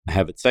I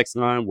have a text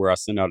line where I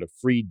send out a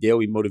free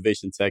daily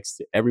motivation text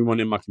to everyone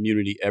in my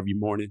community every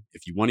morning.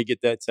 If you want to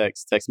get that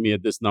text me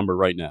at this number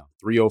right now,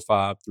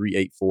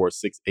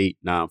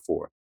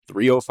 305-384-6894.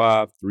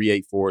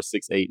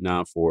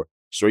 305-384-6894.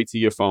 Straight to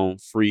your phone,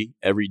 free,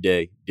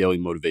 everyday, daily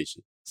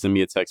motivation. Send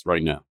me a text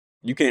right now.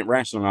 You can't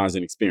rationalize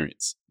an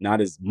experience,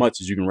 not as much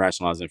as you can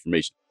rationalize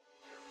information.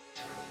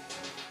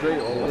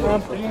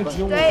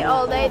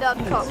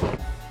 StrayAllDay.com.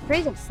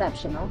 Pretty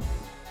exceptional.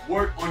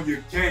 Work on your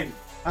game.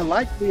 I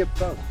like the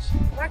approach.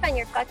 Work on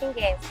your fucking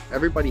game.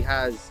 Everybody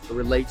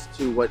relates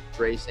to what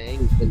Dre's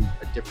saying in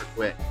a different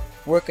way.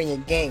 Work on your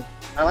game.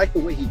 I like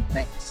the way he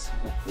thinks.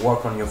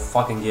 Work on your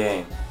fucking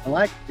game. I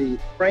like the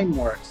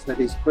frameworks that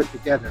he's put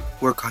together.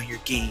 Work on your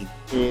game.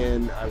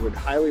 And I would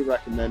highly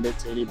recommend it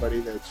to anybody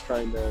that's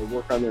trying to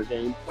work on their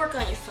game. Work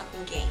on your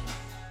fucking game.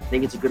 I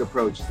think it's a good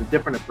approach. It's a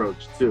different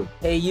approach, too.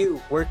 Hey,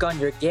 you, work on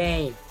your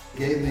game.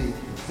 Gave me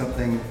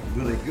something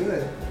really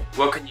good.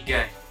 Work on your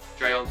game.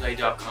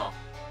 StrayAllDay.com.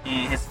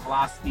 And his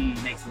philosophy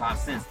makes a lot of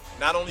sense.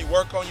 Not only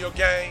work on your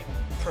game,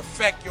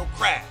 perfect your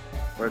craft.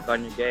 Work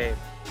on your game.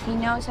 He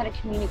knows how to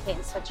communicate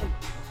in such a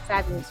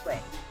fabulous way.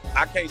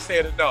 I can't say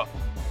it enough.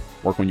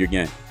 Work on your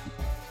game.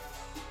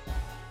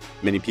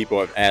 Many people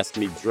have asked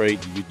me, Dre,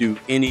 do you do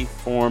any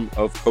form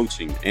of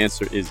coaching? The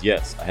answer is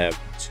yes. I have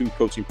 2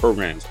 coaching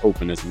programs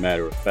open, as a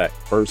matter of fact.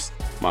 First,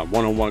 my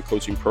one-on-one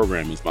coaching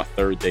program is my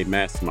 3rd day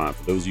mastermind.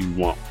 For those of you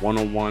who want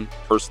one-on-one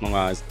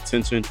personalized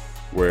attention,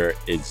 where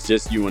it's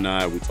just you and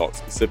I, we talk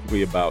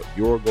specifically about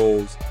your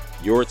goals,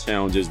 your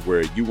challenges,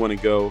 where you want to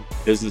go,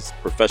 business,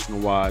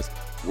 professional-wise,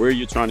 where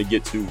you're trying to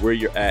get to, where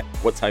you're at,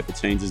 what type of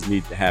changes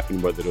need to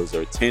happen, whether those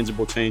are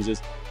tangible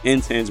changes,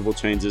 intangible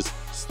changes,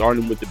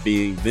 starting with the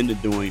being, then the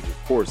doing.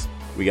 Of course,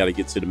 we got to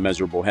get to the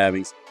measurable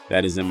havings.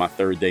 That is in my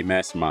 3rd day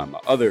mastermind.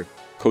 My other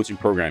coaching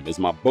program is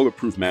my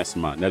Bulletproof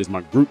Mastermind. That is my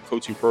group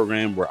coaching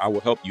program where I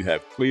will help you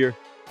have clear,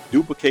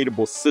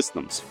 duplicatable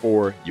systems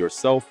for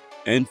yourself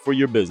and for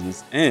your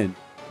business, and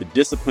the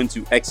discipline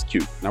to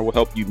execute. And I will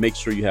help you make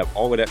sure you have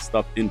all of that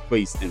stuff in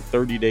place in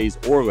 30 days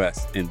or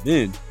less. And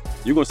then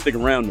you're going to stick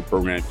around in the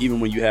program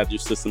even when you have your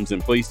systems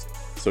in place,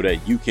 so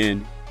that you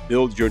can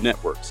build your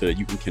network, so that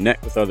you can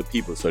connect with other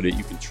people, so that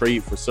you can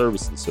trade for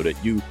services, so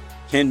that you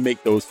can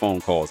make those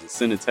phone calls and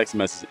send a text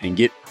message and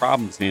get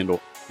problems handled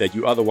that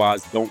you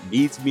otherwise don't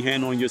need to be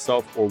handling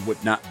yourself or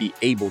would not be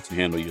able to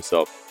handle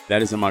yourself.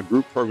 That is in my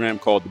group program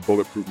called the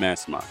Bulletproof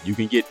Mastermind. You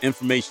can get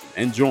information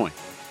and join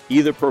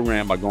either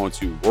program by going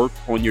to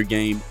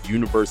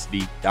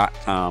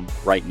workonyourgameuniversity.com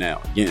right now.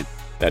 Again,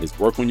 that is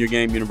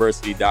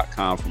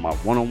workonyourgameuniversity.com for my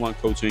one-on-one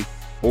coaching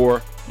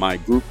or my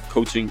group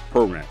coaching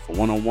program. For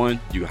one-on-one,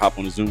 you can hop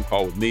on a Zoom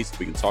call with me so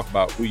we can talk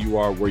about who you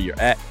are, where you're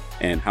at,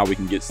 and how we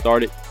can get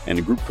started. And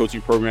the group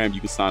coaching program, you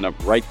can sign up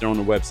right there on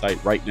the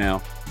website right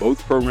now.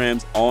 Both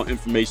programs, all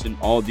information,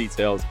 all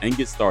details, and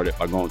get started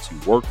by going to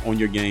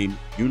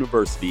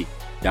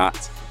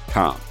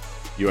workonyourgameuniversity.com.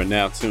 You are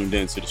now tuned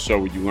in to the show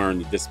where you learn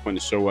the discipline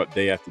to show up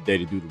day after day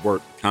to do the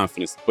work, the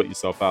confidence to put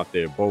yourself out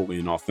there boldly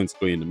and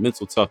authentically, and the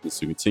mental toughness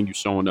to continue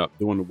showing up,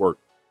 doing the work,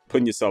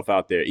 putting yourself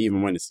out there,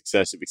 even when the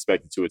success you've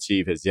expected to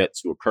achieve has yet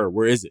to occur.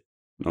 Where is it?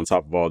 And on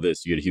top of all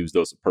this, you get a huge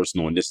dose of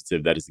personal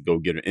initiative. That is the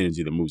go-getter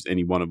energy that moves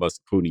any one of us,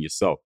 including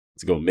yourself,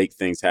 to go make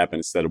things happen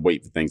instead of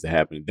waiting for things to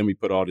happen. And then we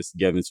put all this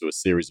together into a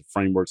series of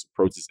frameworks,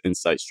 approaches,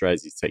 insights,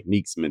 strategies,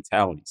 techniques, and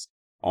mentalities,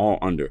 all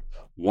under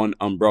one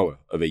umbrella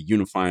of a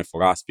unifying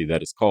philosophy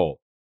that is called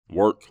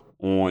Work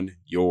on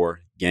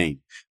Your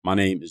Game. My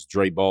name is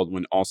Dre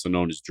Baldwin, also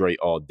known as Dre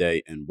All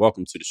Day, and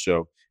welcome to the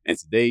show. And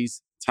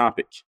today's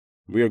topic,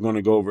 we are going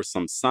to go over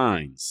some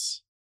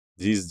signs.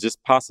 These are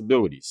just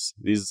possibilities.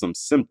 These are some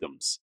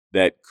symptoms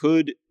that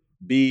could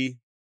be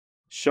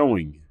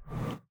showing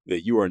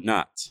that you are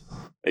not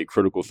a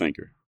critical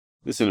thinker.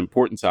 This is an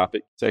important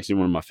topic. It's actually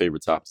one of my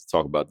favorite topics to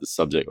talk about, the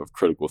subject of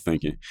critical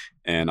thinking.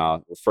 And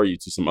I'll refer you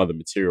to some other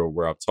material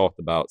where I've talked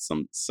about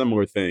some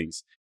similar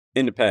things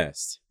in the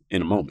past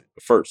in a moment.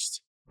 But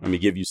first, let me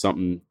give you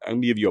something. I'm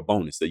going to give you a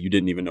bonus that you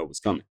didn't even know was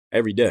coming.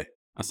 Every day,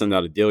 I send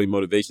out a daily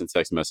motivation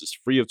text message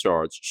free of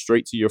charge,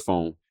 straight to your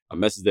phone, a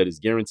message that is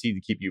guaranteed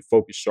to keep you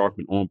focused, sharp,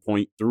 and on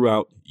point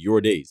throughout your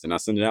days. And I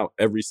send it out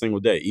every single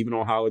day, even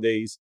on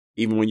holidays,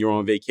 even when you're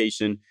on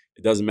vacation.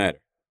 It doesn't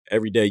matter.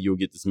 Every day you'll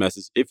get this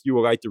message. If you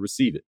would like to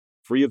receive it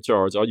free of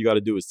charge, all you got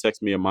to do is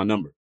text me at my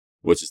number,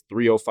 which is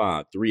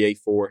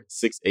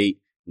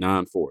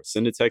 305-384-6894.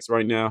 Send a text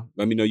right now.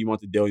 Let me know you want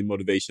the daily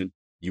motivation.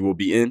 You will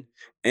be in.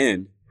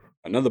 And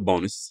another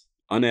bonus,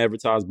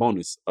 unadvertised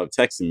bonus of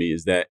texting me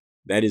is that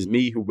is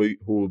me who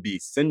will be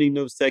sending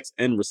those texts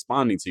and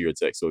responding to your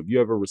text. So if you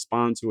ever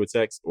respond to a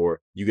text,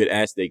 or you get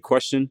asked a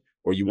question,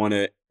 or you want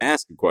to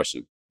ask a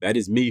question, that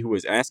is me who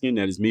is asking.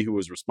 That is me who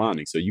is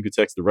responding. So you can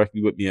text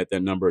directly with me at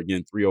that number.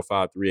 Again,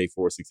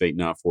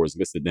 305-384-6894 is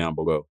listed down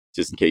below,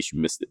 just in case you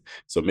missed it.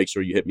 So make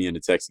sure you hit me in the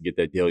text to get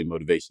that daily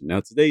motivation.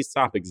 Now, today's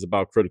topic is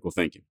about critical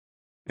thinking.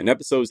 In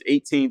episodes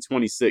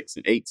 1826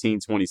 and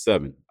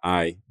 1827,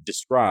 I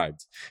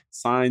described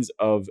signs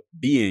of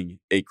being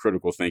a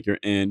critical thinker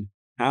and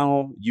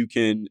how you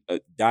can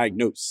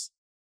diagnose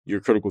your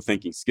critical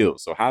thinking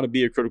skills. So how to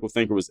be a critical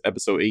thinker was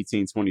episode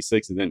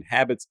 1826, and then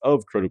habits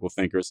of critical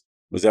thinkers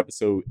was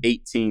episode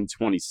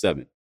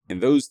 1827.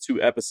 And those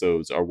two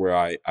episodes are where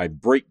I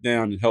break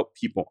down and help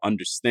people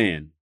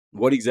understand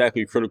what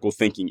exactly critical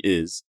thinking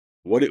is,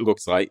 what it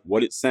looks like,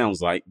 what it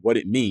sounds like, what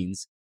it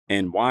means,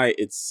 and why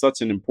it's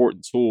such an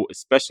important tool,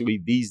 especially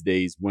these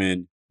days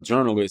when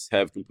journalists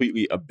have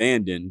completely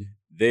abandoned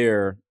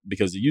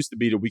because it used to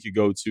be that we could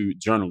go to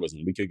journalism,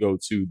 we could go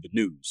to the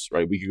news,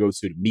 right? We could go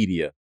to the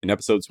media. In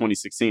episode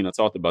 2016, I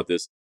talked about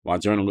this, why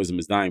journalism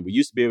is dying. We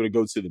used to be able to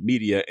go to the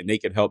media and they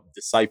could help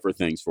decipher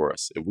things for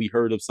us. If we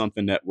heard of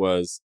something that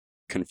was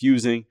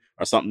confusing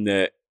or something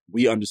that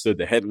we understood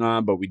the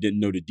headline, but we didn't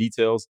know the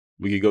details,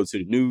 we could go to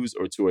the news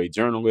or to a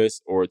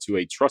journalist or to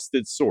a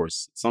trusted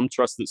source, some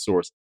trusted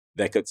source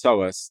that could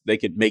tell us, they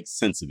could make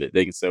sense of it.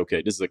 They can say,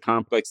 okay, this is a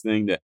complex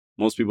thing that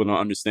most people don't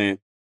understand.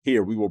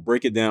 Here, we will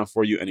break it down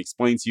for you and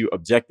explain to you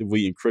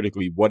objectively and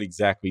critically what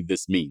exactly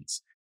this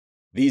means.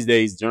 These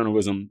days,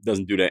 journalism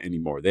doesn't do that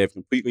anymore. They have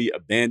completely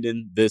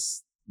abandoned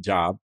this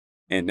job.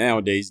 And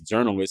nowadays,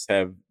 journalists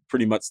have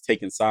pretty much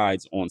taken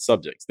sides on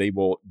subjects. They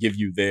will give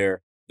you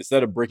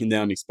instead of breaking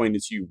down and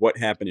explaining to you what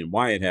happened and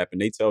why it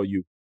happened, they tell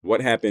you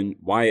what happened,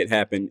 why it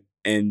happened.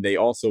 And they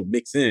also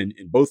mix in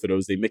both of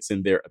those, they mix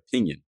in their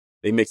opinion.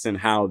 They mix in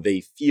how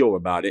they feel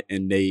about it,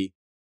 and they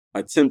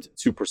attempt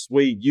to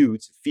persuade you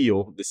to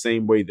feel the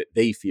same way that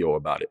they feel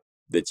about it.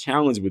 The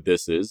challenge with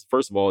this is,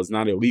 first of all, it's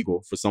not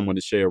illegal for someone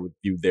to share with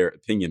you their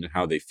opinion and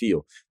how they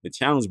feel. The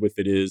challenge with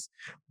it is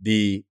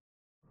the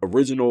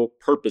original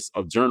purpose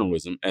of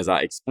journalism, as I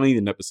explained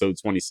in episode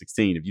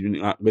 2016. If you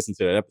did not listen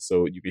to that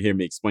episode, you can hear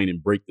me explain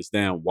and break this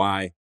down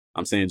why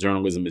I'm saying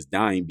journalism is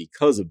dying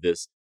because of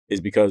this, is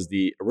because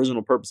the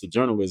original purpose of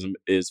journalism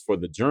is for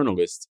the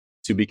journalists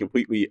to be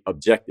completely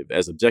objective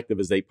as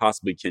they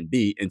possibly can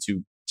be, and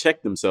to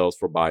check themselves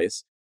for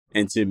bias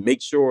and to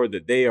make sure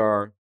that they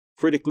are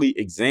critically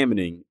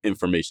examining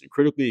information,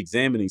 critically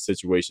examining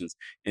situations,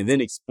 and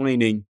then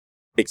explaining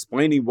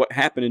what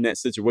happened in that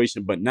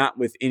situation, but not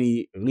with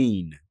any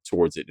lean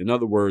towards it. In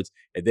other words,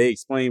 if they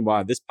explain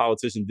why this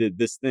politician did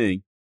this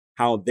thing,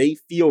 how they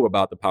feel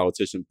about the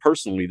politician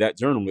personally, that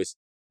journalist,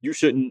 you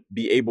shouldn't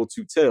be able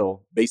to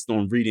tell based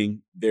on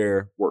reading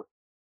their work.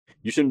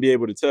 You shouldn't be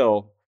able to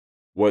tell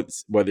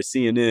whether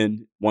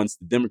CNN wants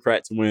the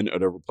Democrats to win or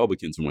the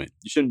Republicans to win.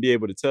 You shouldn't be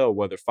able to tell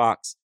whether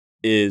Fox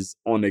is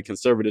on the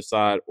conservative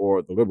side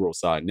or the liberal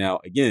side. Now,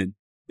 again,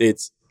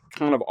 it's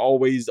kind of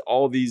always,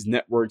 all these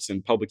networks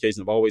and publications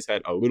have always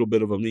had a little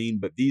bit of a lean,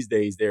 but these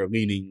days they're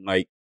leaning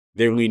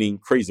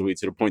crazily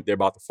to the point they're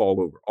about to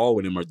fall over. All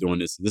of them are doing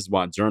this. This is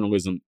why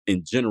journalism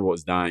in general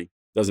is dying.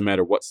 Doesn't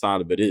matter what side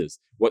of it is,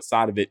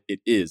 it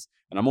is.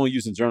 And I'm only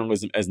using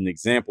journalism as an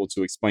example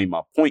to explain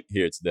my point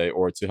here today,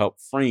 or to help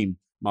frame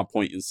my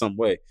point in some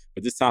way.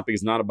 But this topic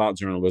is not about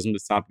journalism.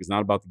 This topic is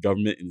not about the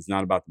government, and it's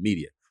not about the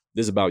media.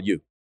 This is about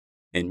you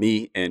and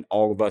me and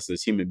all of us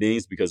as human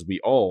beings, because we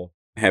all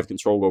have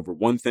control over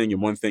one thing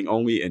and one thing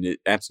only. And it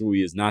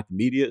absolutely is not the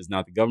media, it's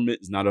not the government,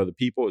 it's not other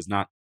people, it's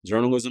not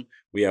journalism.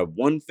 We have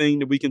one thing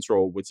that we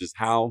control, which is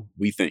how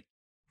we think,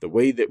 the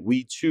way that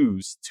we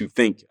choose to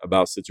think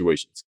about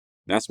situations.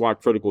 That's why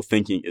critical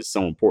thinking is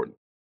so important.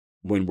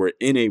 When we're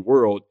in a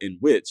world in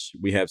which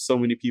we have so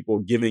many people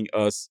giving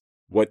us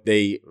what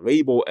they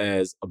label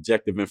as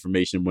objective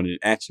information when it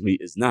actually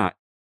is not,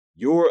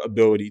 your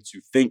ability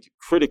to think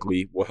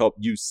critically will help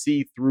you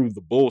see through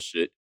the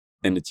bullshit.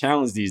 And the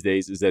challenge these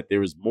days is that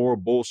there is more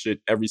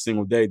bullshit every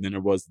single day than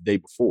there was the day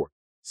before.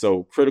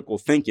 So critical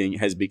thinking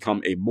has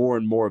become a more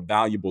and more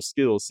valuable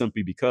skill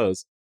simply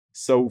because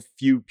so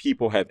few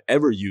people have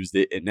ever used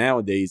it. And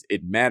nowadays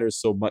it matters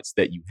so much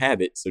that you have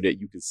it, so that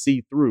you can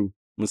see through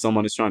when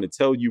someone is trying to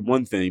tell you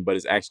one thing, but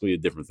it's actually a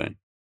different thing.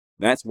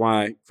 That's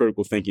why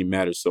critical thinking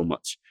matters so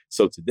much.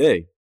 So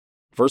today,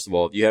 first of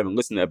all, if you haven't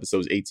listened to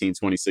episodes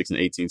 1826 and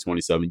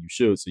 1827, you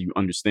should, so you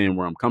understand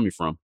where I'm coming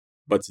from.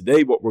 But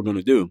today, what we're going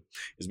to do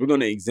is we're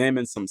going to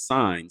examine some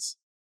signs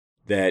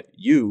that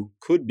you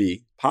could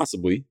be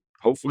possibly,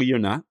 hopefully you're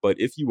not, but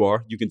if you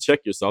are, you can check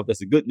yourself. That's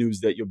the good news,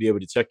 that you'll be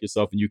able to check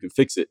yourself and you can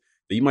fix it.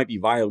 That you might be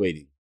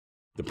violating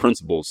the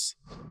principles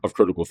of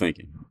critical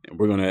thinking. And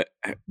we're going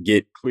to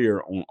get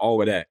clear on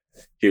all of that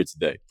here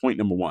today. Point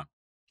number one.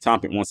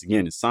 Topic, once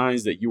again, is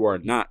signs that you are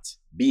not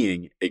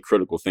being a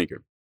critical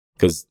thinker.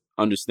 Because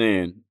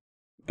understand,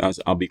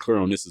 I'll be clear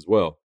on this as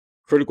well.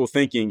 Critical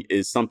thinking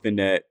is something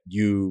that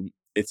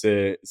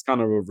it's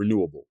kind of a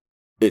renewable.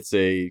 It's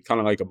a kind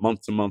of like a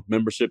month-to-month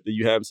membership that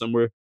you have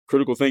somewhere.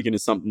 Critical thinking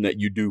is something that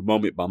you do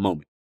moment by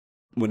moment.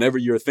 Whenever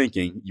you're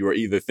thinking, you are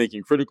either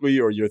thinking critically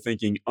or you're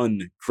thinking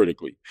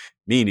uncritically,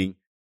 meaning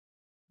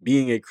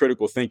being a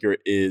critical thinker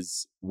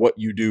is what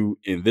you do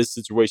in this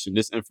situation,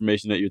 this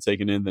information that you're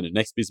taking in, then the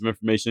next piece of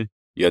information,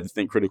 you have to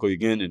think critically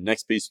again, and the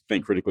next piece,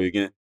 think critically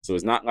again. So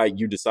it's not like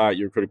you decide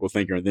you're a critical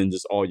thinker and then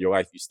just all your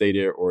life you stay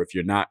there, or if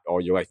you're not,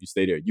 all your life you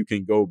stay there. You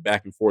can go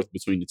back and forth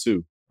between the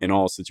two in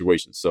all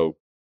situations. So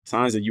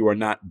signs that you are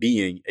not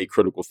being a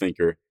critical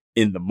thinker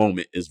in the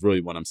moment is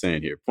really what I'm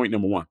saying here. Point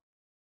number one,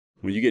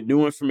 when you get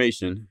new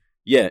information,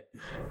 yet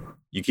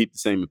you keep the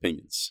same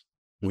opinions.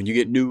 When you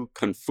get new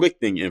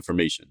conflicting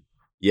information,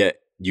 yet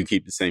you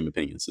keep the same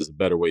opinions is a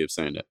better way of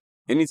saying that.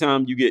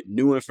 Anytime you get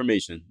new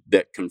information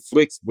that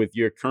conflicts with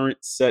your current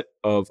set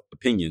of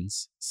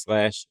opinions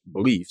 /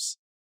 beliefs,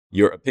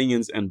 your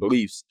opinions and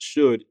beliefs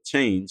should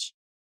change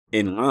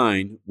in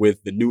line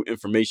with the new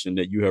information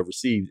that you have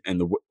received and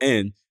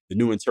the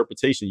new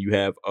interpretation you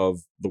have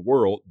of the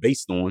world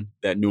based on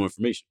that new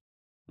information.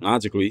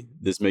 Logically,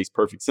 this makes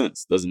perfect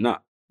sense, does it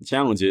not? The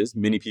challenge is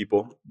many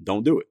people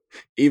don't do it,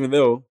 even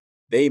though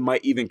they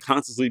might even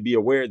consciously be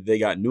aware that they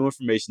got new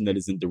information that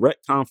is in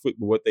direct conflict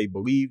with what they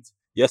believed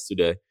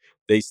yesterday.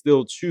 They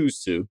still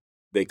choose to.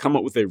 They come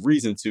up with a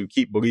reason to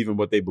keep believing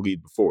what they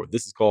believed before.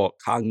 This is called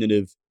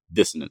cognitive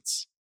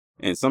dissonance.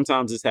 And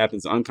sometimes this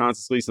happens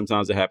unconsciously,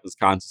 sometimes it happens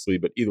consciously,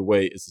 but either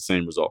way, it's the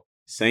same result.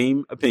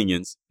 Same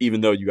opinions,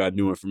 even though you got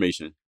new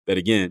information that,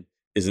 again,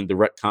 is in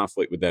direct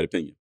conflict with that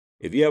opinion.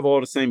 If you have all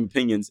the same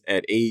opinions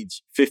at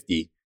age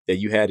 50 that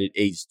you had at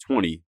age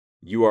 20,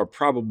 you are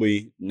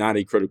probably not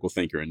a critical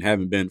thinker and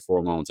haven't been for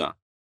a long time.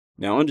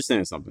 Now,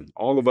 understand something.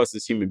 All of us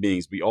as human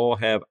beings, we all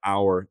have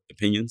our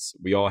opinions.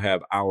 We all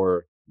have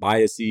our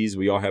biases.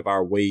 We all have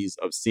our ways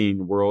of seeing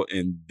the world,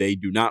 and they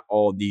do not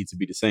all need to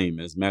be the same.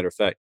 As a matter of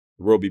fact,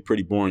 the world would be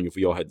pretty boring if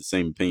we all had the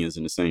same opinions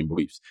and the same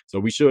beliefs. So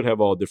we should have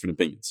all different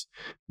opinions.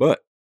 But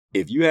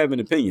if you have an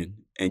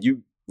opinion and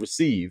you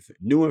receive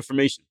new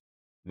information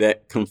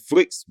that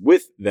conflicts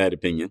with that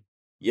opinion,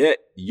 yet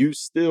you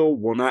still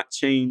will not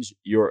change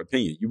your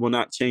opinion. You will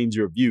not change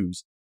your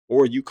views,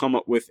 or you come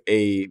up with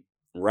a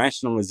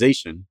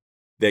rationalization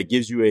that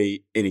gives you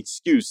an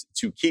excuse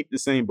to keep the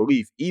same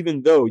belief,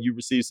 even though you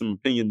receive some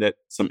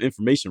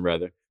information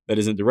that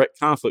is in direct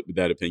conflict with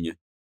that opinion.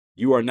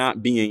 You are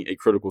not being a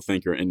critical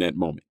thinker in that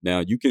moment. Now,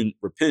 you can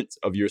repent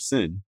of your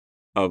sin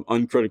of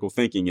uncritical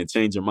thinking and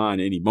change your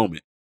mind at any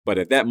moment. But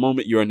at that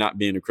moment, you are not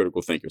being a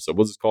critical thinker. So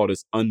we'll just call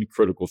this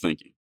uncritical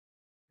thinking.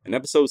 In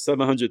episode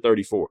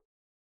 734,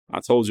 I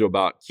told you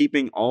about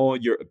keeping all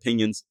your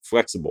opinions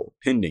flexible,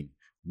 pending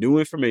new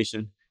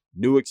information,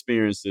 new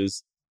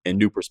experiences, and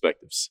new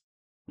perspectives.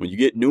 When you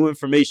get new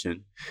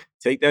information,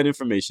 take that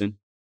information,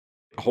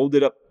 hold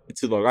it up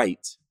to the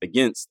light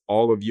against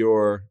all of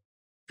your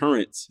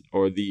current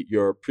or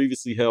your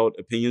previously held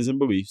opinions and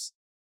beliefs,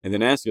 and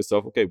then ask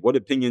yourself, okay, what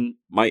opinion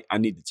might I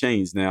need to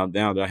change now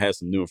that I have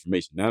some new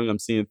information? Now that I'm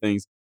seeing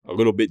things a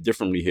little bit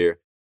differently here,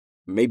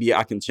 maybe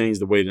I can change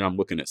the way that I'm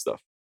looking at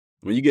stuff.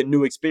 When you get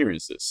new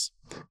experiences,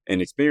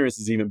 and experience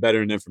is even better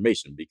than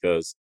information,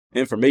 because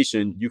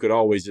information, you could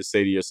always just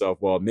say to yourself,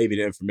 well, maybe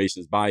the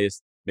information is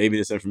biased. Maybe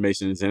this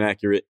information is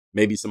inaccurate.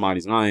 Maybe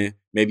somebody's lying.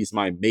 Maybe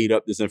somebody made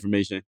up this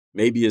information.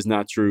 Maybe it's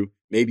not true.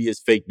 Maybe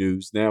it's fake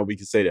news. Now we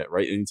can say that,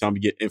 right? Anytime we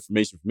get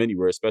information from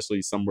anywhere,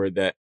 especially somewhere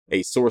that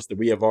a source that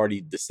we have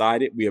already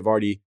decided, we have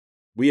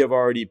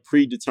already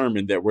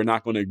predetermined that we're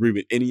not going to agree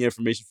with any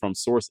information from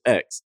source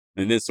X.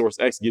 And then source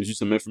X gives you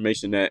some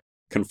information that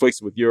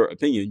conflicts with your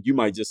opinion. You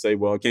might just say,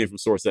 well, it came from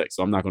source X,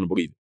 so I'm not going to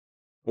believe it.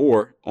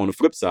 Or on the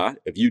flip side,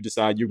 if you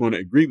decide you're going to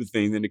agree with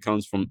anything that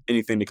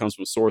comes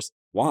from source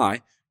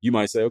Y, you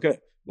might say, okay,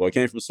 well, it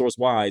came from source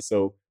Y,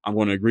 so I'm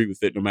going to agree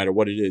with it no matter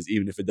what it is,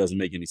 even if it doesn't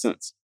make any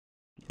sense.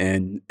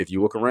 And if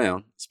you look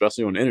around,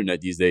 especially on the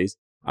internet these days,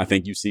 I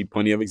think you see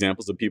plenty of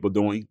examples of people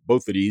doing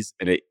both of these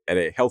at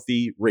a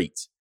healthy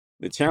rate.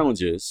 The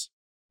challenge is,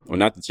 or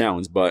not the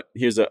challenge, but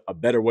here's a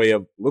better way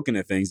of looking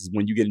at things is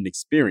when you get an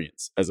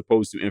experience as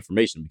opposed to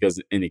information,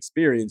 because in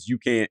experience, you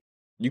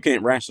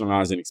can't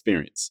rationalize an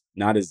experience,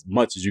 not as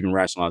much as you can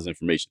rationalize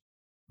information.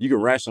 You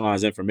can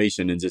rationalize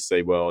information and just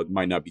say, well, it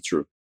might not be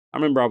true. I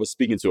remember I was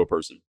speaking to a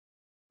person.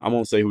 I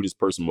won't say who this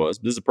person was,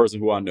 but this is a person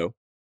who I know.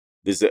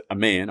 This is a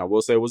man. I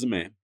will say it was a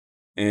man.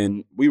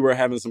 And we were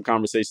having some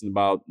conversation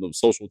about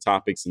social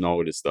topics and all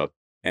of this stuff.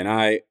 And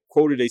I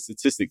quoted a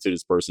statistic to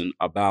this person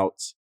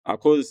about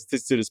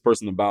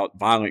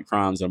violent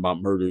crimes and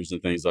about murders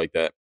and things like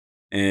that.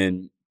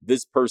 And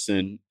this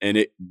person, and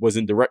it was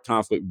in direct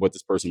conflict with what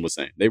this person was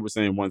saying. They were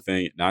saying one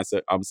thing, and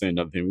I was saying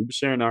another thing. We were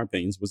sharing our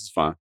opinions, which is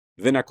fine.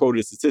 But then I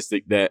quoted a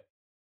statistic that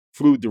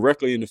flew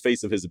directly in the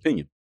face of his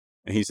opinion.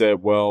 And he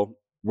said, well,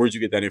 where'd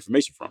you get that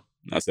information from?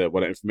 And I said,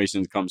 well, that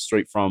information comes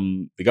straight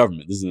from the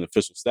government. This is an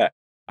official stat.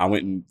 I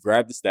went and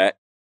grabbed the stat,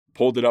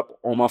 pulled it up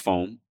on my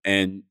phone,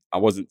 and I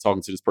wasn't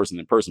talking to this person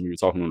in person. We were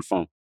talking on the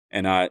phone.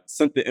 And I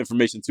sent the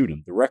information to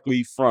them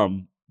directly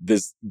from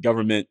this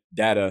government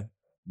data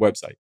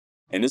website.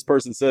 And this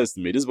person says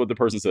to me, this is what the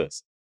person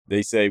says.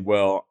 They say,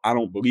 well, I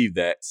don't believe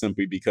that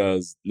simply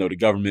because, the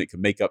government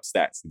can make up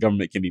stats. The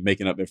government can be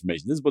making up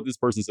information. This is what this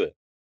person said.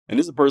 And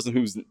this is a person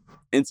whose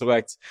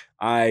intellect,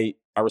 I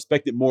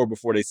respected more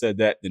before they said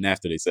that than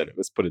after they said it.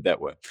 Let's put it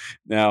that way.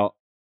 Now,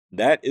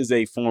 that is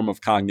a form of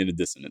cognitive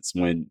dissonance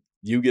when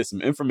you get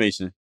some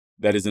information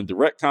that is in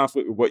direct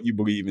conflict with what you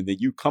believe, and then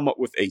you come up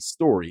with a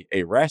story,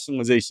 a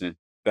rationalization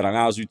that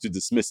allows you to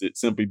dismiss it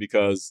simply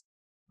because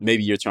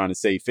maybe you're trying to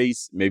save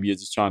face, maybe you're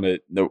just trying to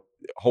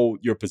hold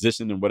your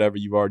position in whatever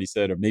you've already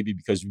said, or maybe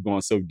because you've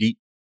gone so deep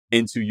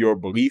into your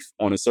belief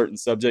on a certain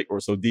subject or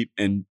so deep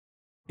in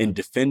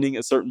defending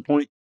a certain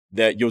point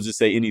that you'll just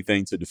say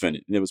anything to defend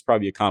it. And it was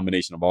probably a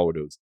combination of all of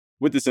those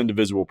with this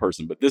individual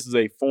person. But this is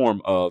a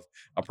form of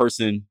a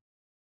person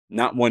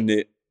not wanting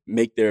to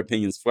make their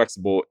opinions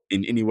flexible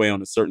in any way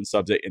on a certain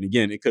subject. And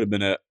again, it could have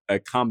been a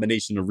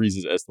combination of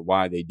reasons as to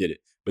why they did it.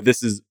 But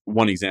this is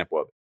one example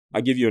of it.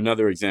 I'll give you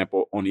another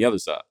example on the other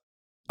side.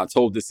 I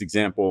told this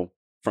example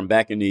from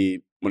back when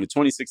the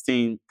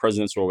 2016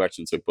 presidential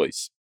election took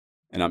place.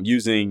 And I'm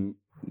using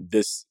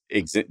this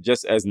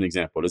just as an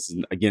example. This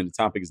is, again, the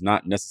topic is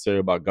not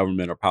necessarily about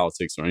government or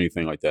politics or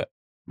anything like that.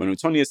 When the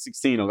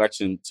 2016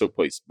 election took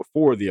place,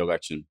 before the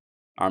election,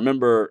 I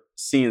remember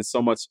seeing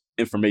so much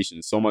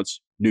information, so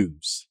much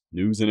news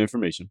and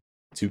information,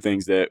 two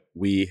things that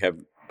we have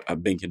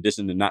been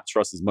conditioned to not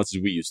trust as much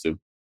as we used to,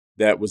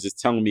 that was just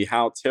telling me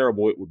how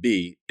terrible it would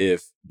be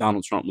if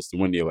Donald Trump was to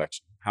win the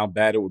election, how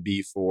bad it would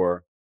be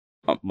for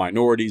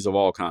minorities of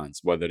all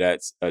kinds, whether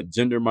that's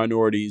gender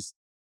minorities,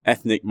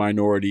 ethnic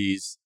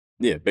minorities,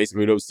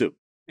 basically those two,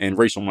 and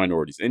racial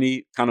minorities.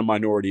 Any kind of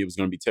minority, it was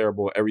going to be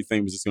terrible.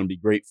 Everything was just going to be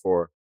great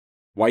for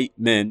white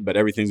men, but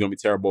everything's going to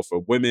be terrible for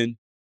women,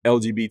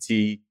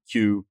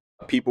 LGBTQ,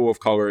 people of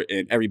color,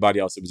 and everybody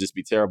else. It would just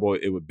be terrible.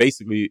 It was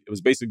basically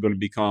going to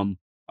become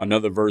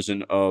another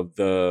version of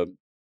the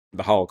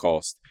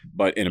Holocaust,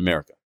 but in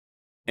America.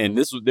 And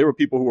there were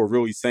people who were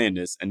really saying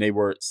this, and they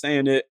were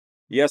saying it.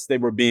 Yes, they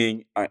were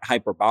being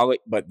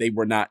hyperbolic, but they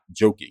were not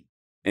joking.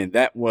 And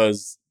that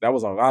was a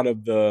lot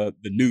of the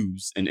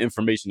news and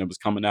information that was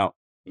coming out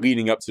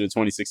leading up to the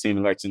 2016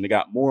 election. They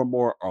got more and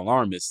more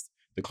alarmist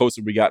the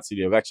closer we got to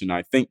the election.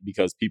 I think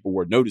because people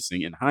were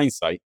noticing in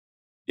hindsight,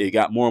 it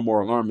got more and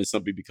more alarmist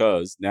simply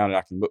because now that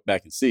I can look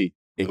back and see,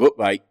 it looked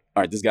like,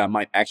 all right, this guy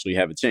might actually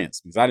have a chance,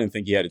 because I didn't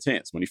think he had a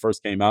chance. When he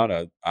first came out,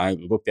 I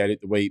looked at it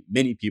the way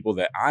many people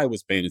that I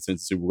was paying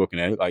attention to were looking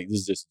at it. Like, this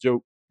is just a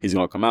joke. He's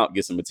going to come out,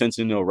 get some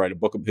attention. He'll write a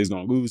book. He's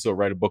going to lose. He'll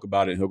write a book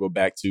about it, and he'll go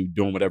back to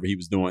doing whatever he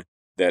was doing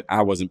that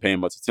I wasn't paying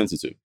much attention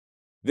to.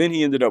 Then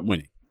he ended up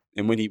winning.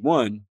 And when he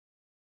won,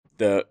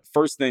 the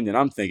first thing that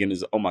I'm thinking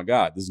is, oh my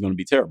God, this is going to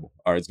be terrible.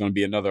 All right, it's going to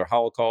be another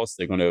Holocaust.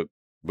 We're going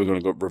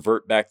to go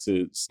revert back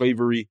to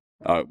slavery.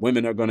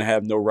 Women are going to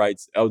have no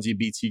rights.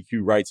 LGBTQ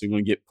rights are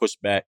going to get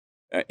pushed back.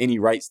 Any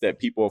rights that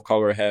people of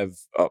color have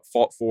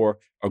fought for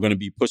are going to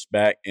be pushed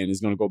back, and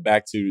it's going to go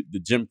back to the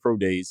Jim Crow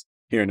days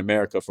here in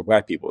America for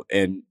Black people.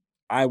 And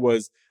I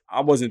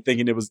wasn't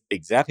thinking it was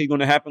exactly going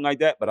to happen like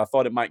that, but I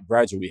thought it might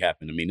gradually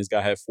happen. I mean, this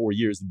guy had 4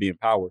 years to be in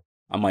power.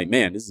 I'm like,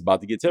 man, this is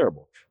about to get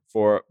terrible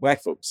for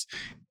Black folks.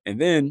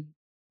 And then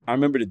I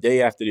remember the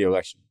day after the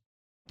election.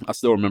 I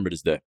still remember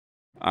this day.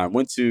 I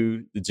went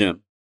to the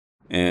gym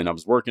and I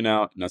was working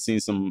out, and I seen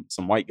some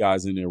white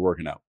guys in there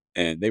working out,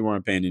 and they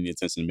weren't paying any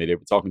attention to me. They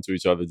were talking to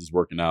each other, just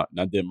working out.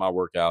 And I did my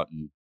workout,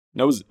 and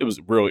it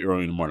was really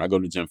early in the morning. I go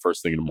to the gym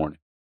first thing in the morning.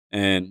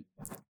 And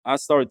I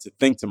started to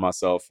think to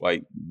myself,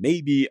 like,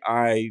 maybe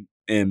I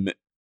am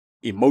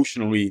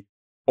emotionally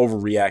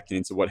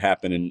overreacting to what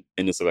happened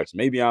in this election.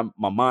 Maybe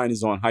my mind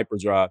is on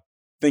hyperdrive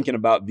thinking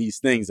about these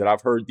things that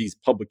I've heard these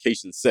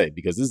publications say,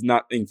 because this is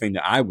not anything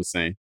that I was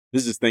saying.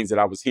 This is things that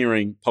I was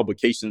hearing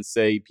publications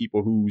say,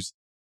 people whose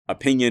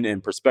opinion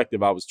and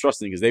perspective I was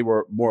trusting, because they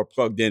were more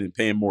plugged in and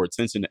paying more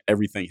attention to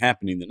everything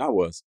happening than I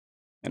was.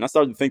 And I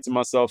started to think to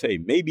myself, hey,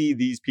 maybe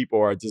these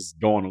people are just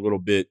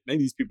maybe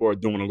these people are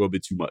doing a little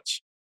bit too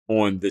much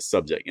on this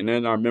subject. And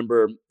then I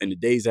remember in the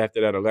days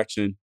after that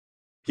election,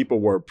 people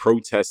were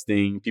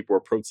protesting.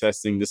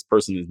 This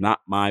person is not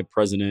my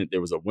president.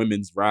 There was a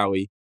women's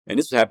rally. And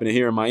this was happening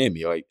here in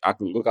Miami. Like, I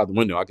could look out the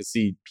window. I could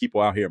see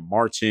people out here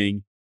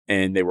marching,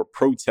 and they were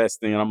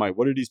protesting. And I'm like,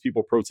 what are these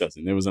people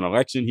protesting? There was an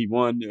election. He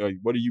won.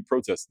 What are you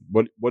protesting?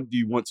 What do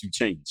you want to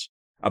change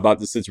about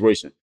the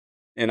situation?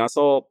 And I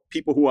saw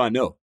people who I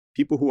know,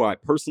 people who I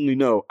personally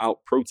know,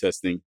 out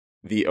protesting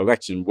the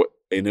election.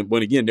 And then,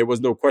 when again, there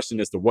was no question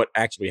as to what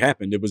actually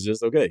happened. It was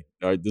just, okay,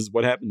 all right, this is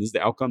what happened. This is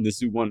the outcome. This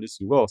is who won. This is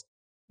who lost.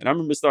 And I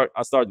remember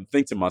I started to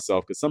think to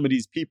myself, because some of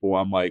these people,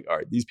 I'm like, all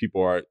right, these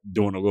people are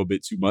doing a little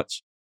bit too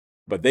much.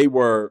 But they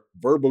were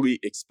verbally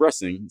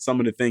expressing some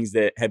of the things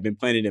that had been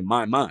planted in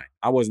my mind.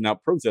 I wasn't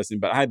out protesting,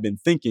 but I had been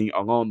thinking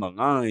along the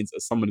lines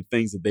of some of the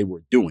things that they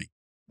were doing.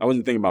 I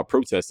wasn't thinking about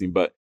protesting,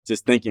 but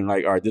just thinking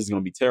like, all right, this is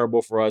going to be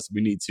terrible for us. We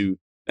need to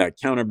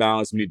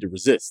counterbalance. We need to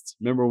resist.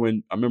 I remember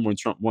when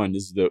Trump won,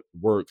 this is the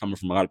word coming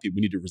from a lot of people.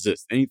 We need to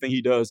resist. Anything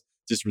he does,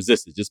 just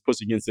resist it. Just push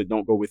against it.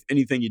 Don't go with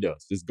anything he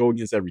does. Just go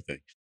against everything.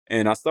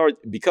 And I started,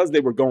 because they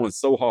were going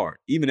so hard,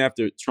 even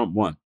after Trump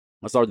won,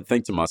 I started to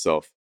think to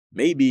myself,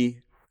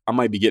 maybe I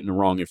might be getting the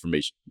wrong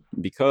information,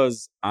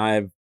 because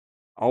I've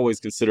always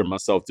considered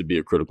myself to be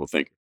a critical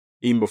thinker.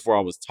 Even before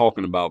I was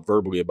talking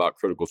verbally about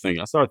critical thinking,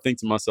 I started thinking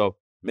to myself,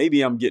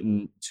 maybe I'm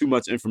getting too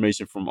much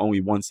information from only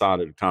one side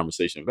of the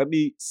conversation. Let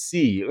me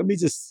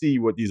just see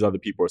what these other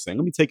people are saying.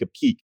 Let me take a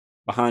peek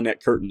behind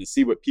that curtain and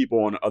see what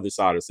people on the other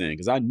side are saying.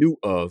 Because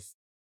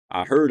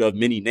I heard of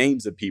many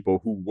names of people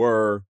who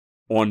were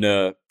on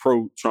the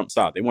pro-Trump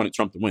side. They wanted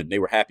Trump to win. They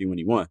were happy when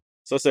he won.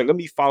 So I said, let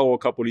me follow a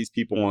couple of these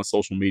people on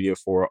social media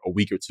for a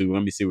week or two.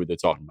 Let me see what they're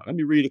talking about. Let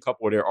me read a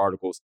couple of their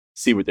articles,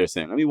 see what they're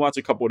saying. Let me watch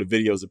a couple of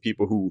the videos of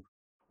people who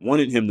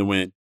wanted him to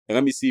win, and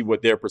let me see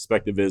what their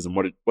perspective is and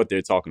what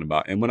they're talking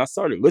about. And when I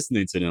started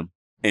listening to them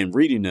and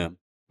reading them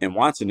and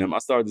watching them, I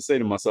started to say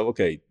to myself,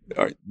 okay,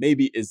 all right,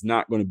 maybe it's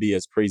not going to be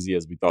as crazy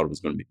as we thought it was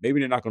going to be. Maybe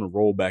they're not going to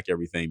roll back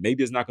everything.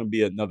 Maybe it's not going to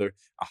be a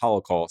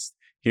Holocaust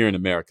here in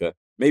America.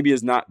 Maybe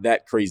it's not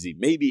that crazy.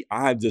 Maybe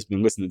I've just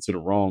been listening to the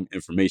wrong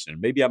information.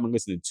 Maybe I've been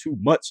listening to too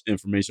much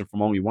information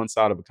from only one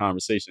side of a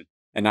conversation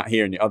and not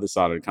hearing the other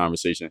side of the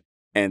conversation.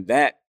 And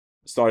that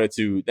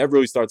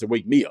really started to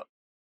wake me up.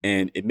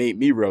 And it made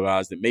me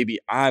realize that maybe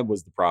I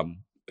was the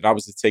problem, that I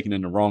was just taking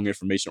in the wrong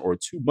information or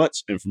too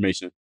much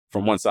information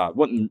from one side.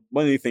 Wasn't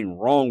anything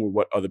wrong with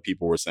what other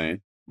people were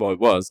saying. Well, it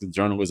was, because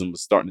journalism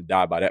was starting to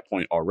die by that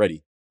point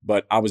already.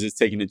 But I was just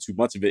taking in too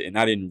much of it, and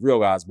I didn't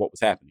realize what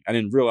was happening. I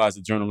didn't realize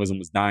that journalism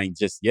was dying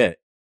just yet.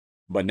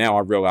 But now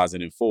I realize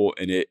it in full,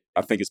 and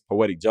I think it's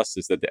poetic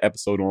justice that the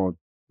episode on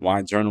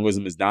why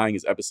journalism is dying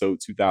is episode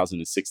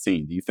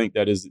 2016. Do you think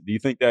that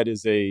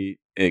is a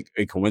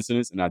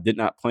coincidence? And I did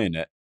not plan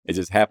that. It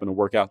just happened to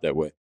work out that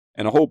way.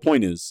 And the whole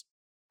point is,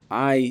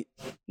 I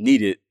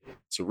needed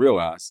to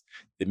realize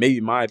that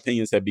maybe my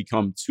opinions had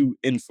become too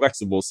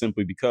inflexible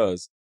simply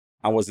because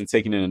I wasn't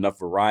taking in enough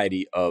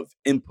variety of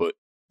input.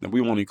 And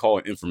we won't even call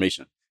it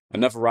information.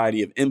 Enough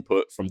variety of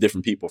input from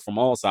different people from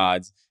all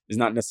sides is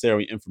not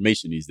necessarily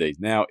information these days.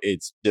 Now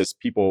it's just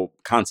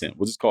content.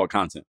 We'll just call it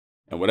content.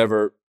 And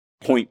whatever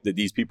point that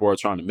these people are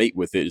trying to make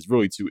with it is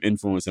really to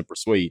influence and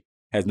persuade,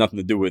 has nothing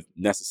to do with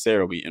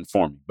necessarily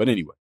informing. But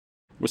anyway,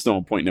 we're still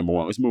on point number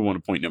one. Let's move on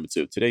to point number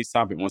two. Today's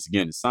topic, once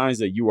again, is signs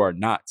that you are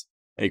not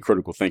a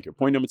critical thinker.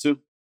 Point number two,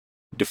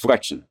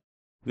 deflection.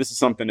 This is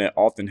something that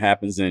often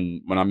happens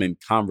when I'm in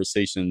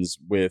conversations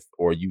with,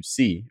 or you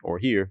see or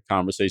hear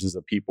conversations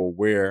of people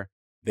where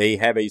they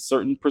have a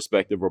certain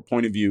perspective or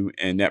point of view,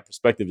 and that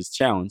perspective is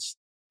challenged,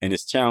 and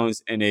it's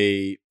challenged in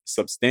a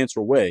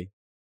substantial way.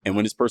 And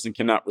when this person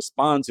cannot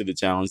respond to the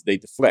challenge, they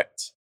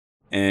deflect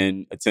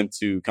and attempt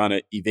to kind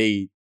of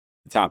evade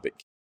the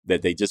topic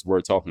that they just were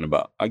talking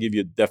about. I'll give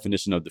you a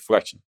definition of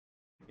deflection.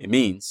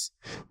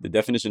 The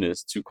definition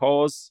is to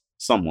cause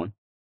someone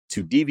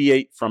to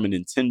deviate from an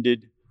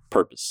intended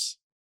purpose.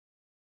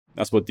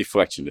 That's what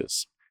deflection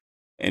is.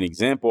 An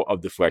example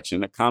of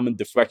deflection, a common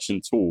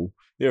deflection tool,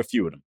 there are a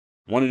few of them.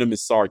 One of them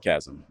is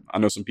sarcasm. I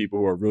know some people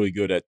who are really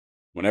good at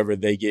whenever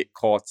they get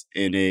caught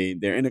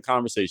they're in a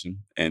conversation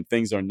and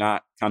things are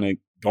not kind of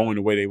going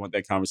the way they want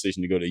that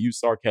conversation to go. They use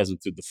sarcasm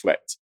to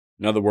deflect.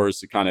 In other words,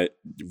 to kind of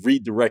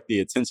redirect the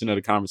attention of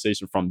the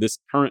conversation from this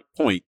current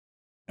point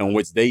on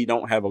which they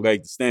don't have a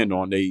leg to stand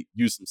on. They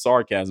use some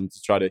sarcasm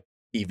to try to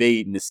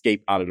evade and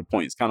escape out of the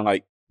point. It's kind of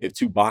like if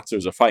two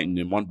boxers are fighting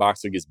and one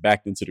boxer gets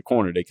backed into the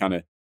corner, they kind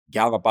of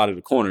gallop out of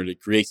the corner to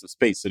create some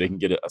space so they can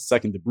get a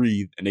second to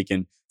breathe and they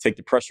can take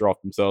the pressure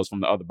off themselves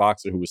from the other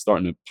boxer who was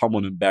starting to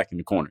pummel them back in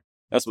the corner.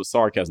 That's what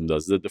sarcasm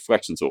does. It's a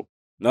deflection tool.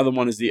 Another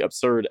one is the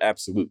absurd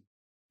absolute.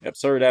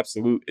 Absurd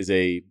absolute is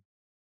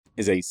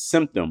a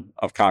symptom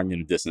of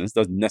cognitive dissonance.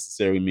 Doesn't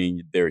necessarily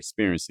mean they're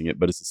experiencing it,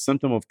 but it's a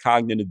symptom of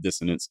cognitive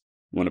dissonance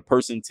when a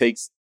person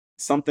takes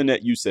something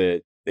that you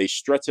said, they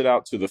stretch it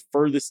out to the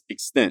furthest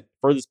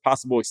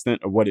possible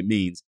extent of what it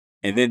means,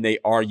 and then they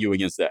argue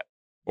against that,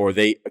 or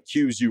they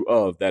accuse you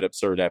of that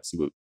absurd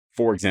absolute.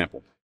 For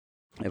example,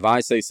 if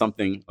I say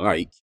something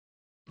like,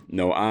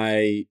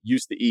 I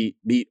used to eat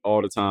meat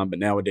all the time, but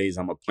nowadays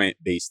I'm a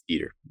plant-based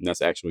eater. And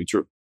that's actually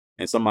true.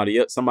 And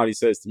somebody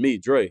says to me,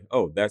 Dre,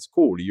 oh, that's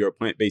cool. You're a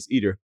plant-based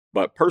eater.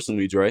 But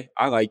personally, Dre,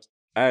 I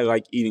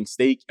like eating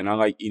steak, and I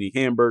like eating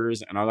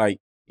hamburgers, and I like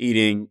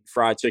eating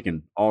fried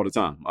chicken all the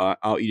time.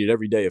 I'll eat it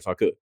every day if I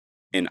could.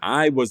 And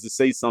I was to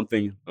say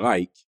something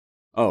like,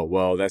 oh,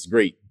 well, that's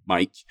great,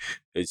 Mike.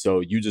 And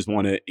so you just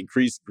want to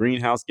increase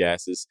greenhouse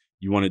gases.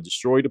 You want to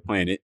destroy the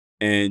planet.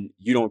 And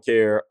you don't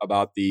care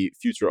about the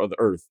future of the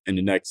earth in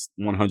the next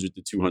 100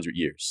 to 200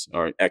 years.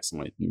 All right,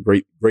 excellent.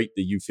 Great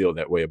that you feel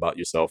that way about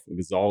yourself.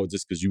 It's all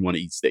just because you want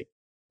to eat steak.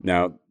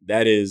 Now,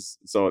 that's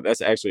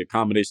actually a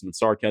combination of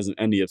sarcasm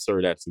and the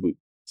absurd absolute.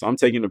 So I'm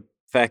taking the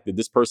fact that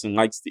this person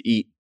likes to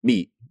eat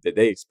meat that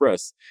they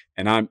express,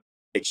 and I'm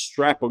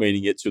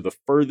extrapolating it to the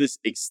furthest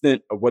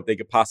extent of what they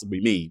could possibly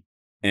mean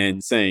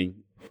and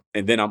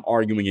then I'm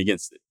arguing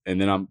against it.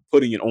 And then I'm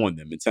putting it on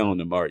them and telling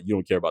them, all right, you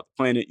don't care about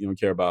the planet. You don't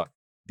care about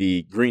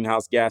the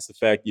greenhouse gas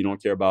effect. You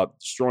don't care about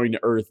destroying the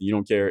earth. You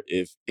don't care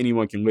if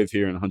anyone can live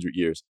here in 100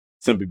 years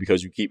simply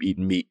because you keep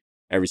eating meat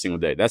every single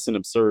day. That's an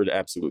absurd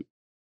absolute.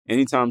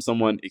 Anytime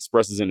someone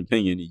expresses an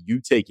opinion,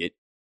 you take it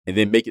and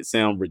then make it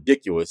sound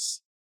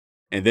ridiculous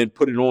and then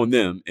put it on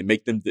them and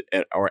make them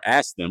or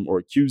ask them or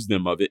accuse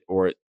them of it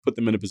or put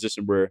them in a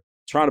position where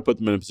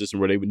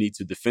they would need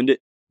to defend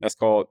it. That's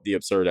called the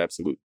absurd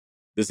absolute.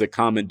 This is a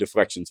common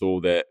deflection tool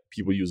that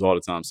people use all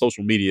the time.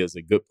 Social media is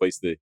a good place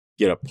to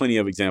get plenty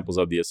of examples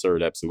of the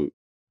absurd absolute.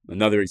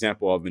 Another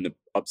example of an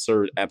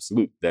absurd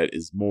absolute that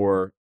is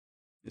more,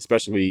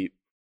 especially,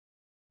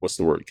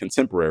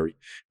 contemporary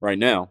right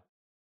now,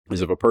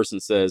 is if a person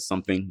says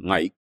something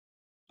like,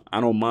 I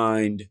don't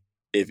mind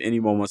if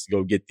anyone wants to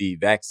go get the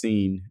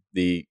vaccine,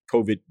 the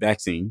COVID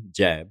vaccine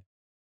jab,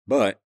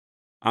 but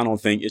I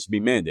don't think it should be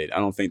mandated. I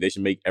don't think they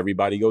should make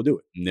everybody go do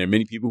it. And there are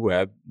many people who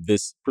have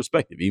this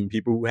perspective, even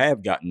people who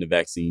have gotten the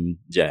vaccine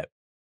jab.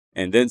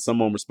 And then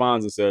someone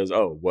responds and says,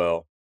 oh,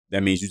 well,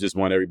 that means you just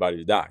want everybody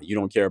to die. You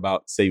don't care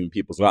about saving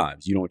people's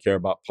lives. You don't care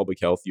about public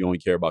health. You only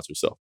care about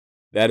yourself.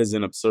 That is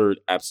an absurd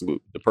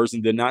absolute. The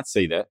person did not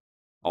say that.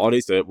 All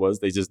they said was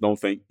they just don't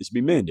think it should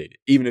be mandated,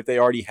 even if they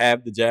already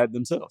have the jab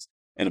themselves.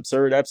 An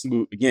absurd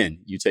absolute,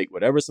 again, you take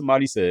whatever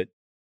somebody said,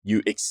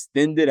 you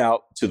extend it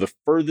out to the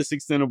furthest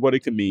extent of what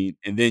it could mean,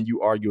 and then you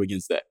argue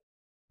against that.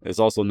 It's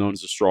also known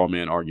as a straw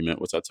man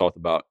argument, which I talked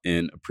about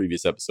in a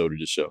previous episode of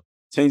this show.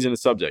 Changing the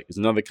subject is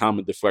another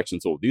common deflection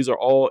tool. These are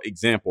all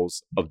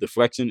examples of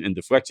deflection, and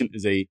deflection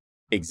is an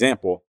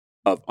example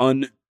of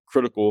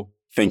uncritical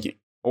thinking.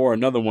 Or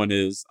another one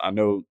is, I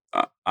know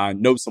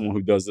someone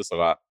who does this a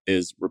lot,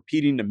 is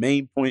repeating the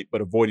main point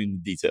but avoiding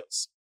the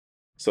details.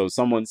 So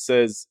someone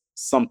says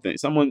something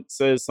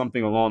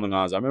along the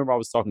lines. I remember I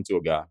was talking to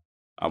a guy.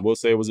 I will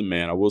say it was a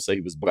man. I will say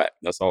he was black.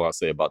 That's all I'll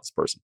say about this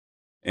person.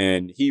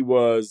 And we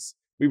were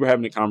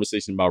having a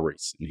conversation about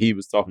race. And he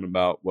was talking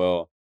about,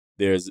 well,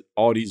 there's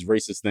all these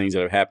racist things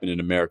that have happened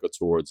in America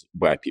towards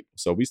black people.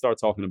 So we start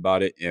talking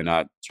about it, and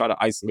I try to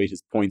isolate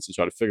his points and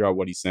try to figure out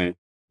what he's saying.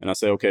 And I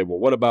say, okay, well,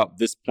 what about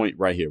this point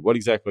right here? What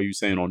exactly are you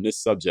saying on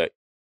this subject?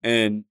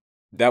 And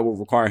that will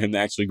require him to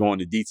actually go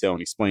into detail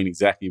and explain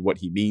exactly what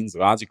he means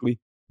logically,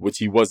 which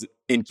he was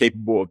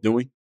incapable of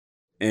doing.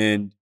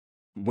 And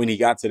when he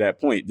got to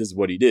that point, this is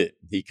what he did.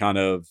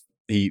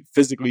 He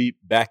physically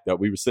backed up.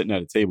 We were sitting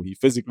at a table. He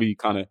physically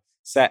kind of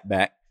sat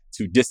back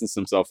to distance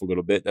himself a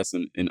little bit. That's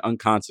an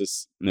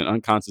unconscious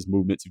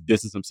movement to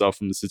distance himself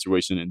from the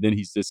situation. And then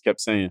he just kept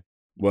saying,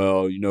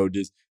 well,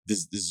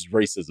 this is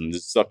racism.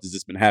 This stuff has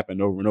just been happening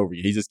over and over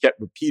again. He just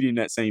kept repeating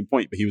that same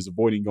point, but he was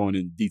avoiding going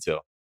into detail.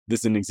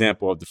 This is an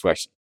example of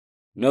deflection.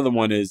 Another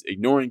one is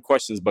ignoring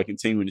questions but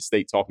continuing to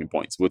state talking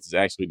points, which is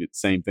actually the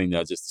same thing that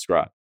I just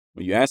described.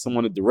 When you ask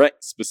someone a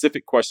direct,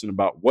 specific question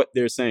about what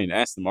they're saying,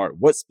 ask them, all right,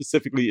 what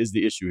specifically is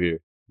the issue here?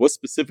 What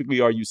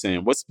specifically are you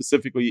saying? What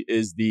specifically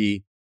is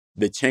the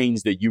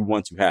change that you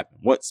want to happen?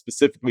 What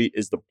specifically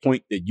is the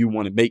point that you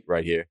want to make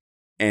right here?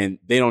 And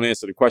they don't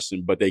answer the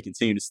question, but they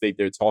continue to state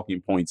their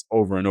talking points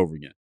over and over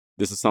again.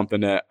 This is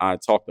something that I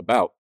talked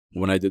about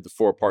when I did the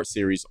 4-part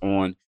series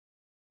on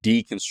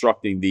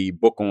deconstructing the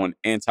book on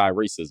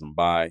anti-racism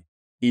by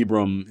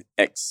Ibram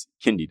X.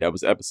 Kendi. That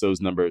was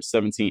episodes number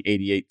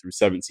 1788 through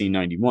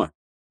 1791.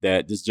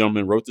 That this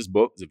gentleman wrote this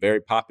book. It's a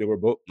very popular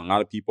book. A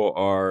lot of people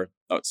are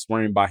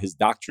swearing by his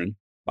doctrine,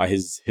 by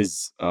his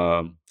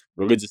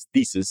religious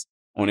thesis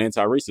on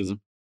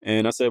anti-racism.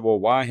 And I said, well,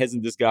 why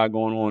hasn't this guy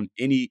gone on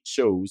any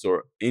shows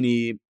or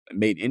made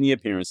any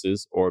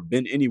appearances or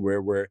been anywhere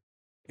where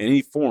in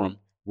any forum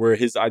where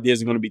his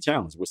ideas are going to be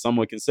challenged, where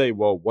someone can say,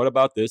 well, what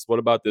about this? What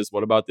about this?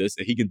 What about this?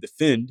 And he can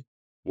defend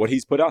what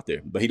he's put out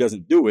there, but he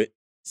doesn't do it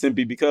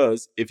simply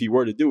because if he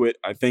were to do it,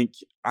 I think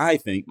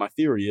my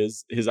theory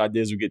is his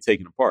ideas would get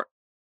taken apart.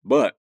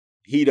 But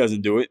he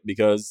doesn't do it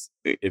because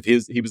if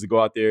he was to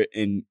go out there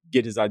and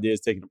get his ideas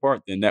taken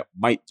apart, then that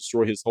might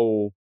destroy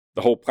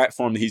the whole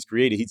platform that he's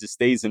created. He just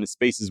stays in the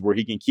spaces where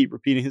he can keep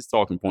repeating his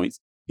talking points.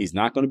 He's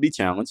not going to be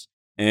challenged,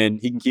 and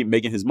he can keep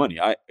making his money.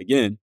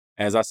 Again,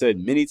 as I said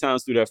many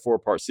times through that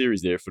 4-part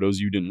series there, for those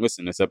of you who didn't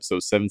listen, that's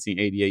episode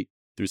 1788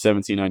 through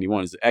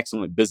 1791. It's an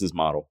excellent business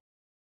model.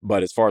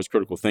 But as far as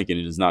critical thinking,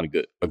 it is not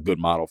a good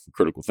model for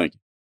critical thinking.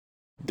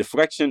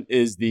 Deflection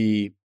is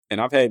and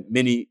I've had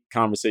many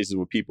conversations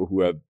with people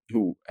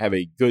who have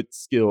a good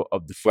skill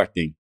of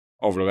deflecting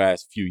over the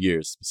last few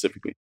years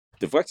specifically.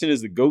 Deflection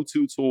is the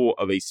go-to tool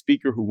of a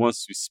speaker who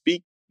wants to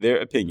speak their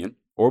opinion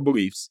or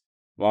beliefs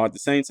while at the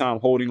same time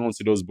holding on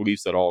to those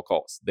beliefs at all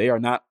costs. They are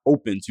not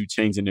open to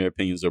changing their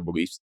opinions or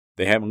beliefs.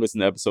 They haven't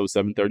listened to episode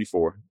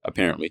 734,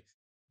 apparently.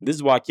 This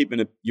is why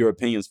keeping your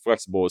opinions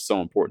flexible is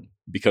so important,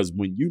 because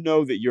when you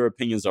know that your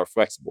opinions are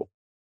flexible,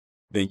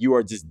 then you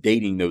are just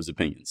dating those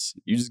opinions.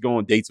 You just go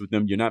on dates with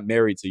them. You're not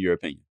married to your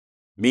opinion.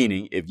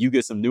 Meaning, if you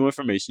get some new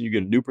information, you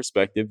get a new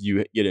perspective,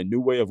 you get a new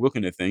way of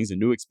looking at things, a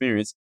new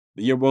experience,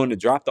 then you're willing to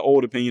drop the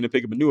old opinion and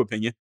pick up a new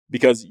opinion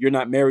because you're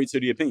not married to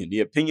the opinion. The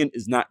opinion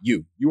is not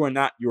you. You are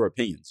not your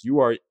opinions. You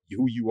are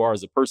who you are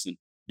as a person.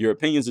 Your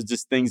opinions are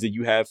just things that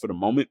you have for the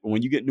moment. But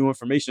when you get new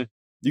information,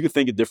 you can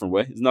think a different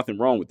way. There's nothing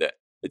wrong with that.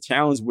 The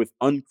challenge with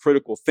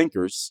uncritical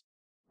thinkers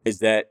is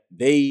that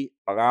they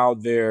allow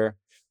their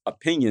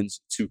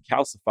opinions to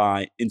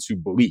calcify into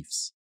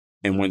beliefs.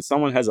 And when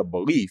someone has a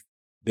belief,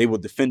 they will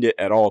defend it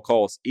at all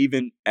costs,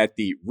 even at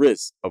the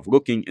risk of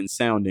looking and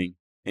sounding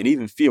and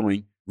even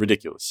feeling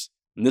ridiculous.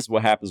 And this is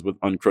what happens with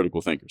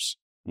uncritical thinkers.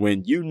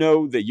 When you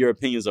know that your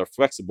opinions are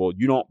flexible,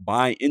 you don't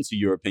buy into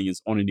your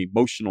opinions on an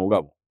emotional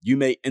level. You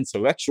may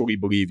intellectually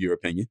believe your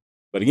opinion,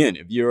 but again,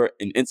 if you're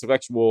an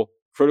intellectual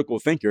critical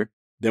thinker,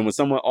 then when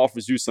someone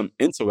offers you some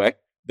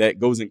intellect that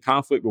goes in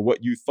conflict with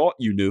what you thought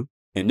you knew,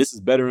 and this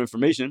is better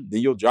information,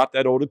 then you'll drop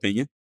that old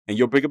opinion and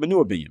you'll pick up a new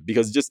opinion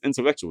because it's just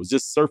intellectual. It's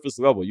just surface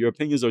level. Your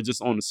opinions are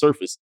just on the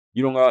surface.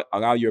 You don't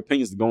allow your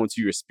opinions to go into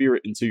your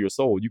spirit, into your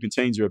soul. You can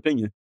change your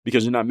opinion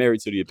because you're not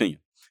married to the opinion.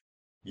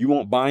 You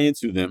won't buy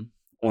into them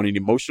on an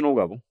emotional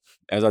level,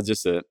 as I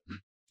just said,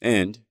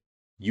 and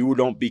you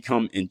don't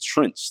become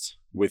entrenched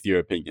with your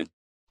opinion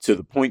to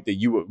the point that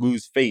you would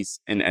lose face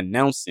in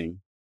announcing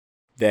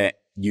that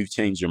you've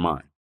changed your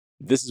mind.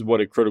 This is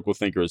what a critical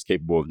thinker is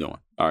capable of doing.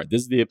 All right,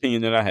 this is the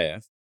opinion that I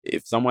have.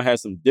 If someone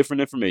has some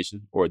different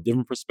information or a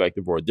different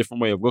perspective or a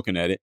different way of looking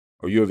at it,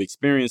 or you have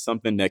experienced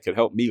something that could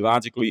help me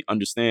logically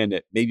understand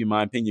that maybe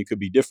my opinion could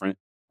be different,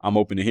 I'm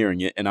open to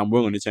hearing it, and I'm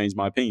willing to change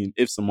my opinion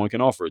if someone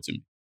can offer it to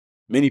me.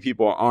 Many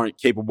people aren't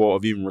capable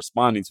of even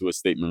responding to a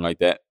statement like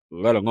that,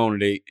 let alone are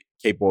they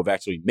capable of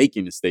actually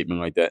making a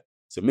statement like that.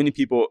 So many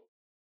people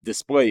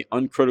display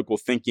uncritical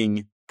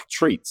thinking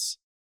traits,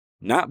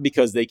 not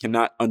because they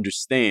cannot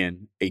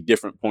understand a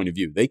different point of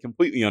view. They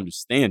completely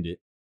understand it.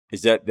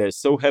 Is that they're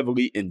so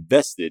heavily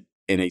invested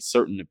in a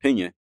certain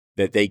opinion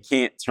that they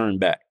can't turn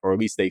back, or at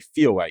least they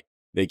feel like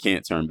they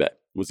can't turn back,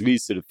 which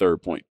leads to the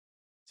third point.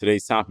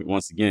 Today's topic,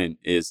 once again,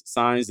 is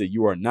signs that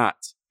you are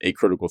not a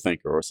critical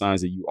thinker, or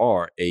signs that you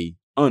are a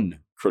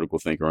uncritical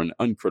thinker, or an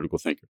uncritical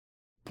thinker.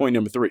 Point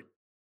number 3,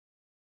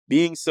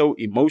 being so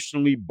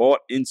emotionally bought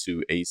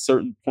into a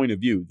certain point of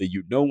view that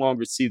you no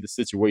longer see the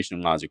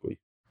situation logically.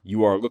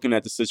 You are looking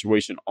at the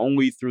situation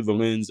only through the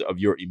lens of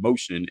your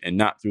emotion and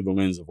not through the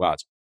lens of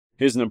logic.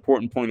 Here's an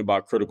important point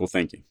about critical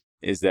thinking,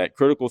 is that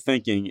critical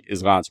thinking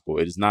is logical.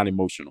 It is not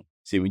emotional.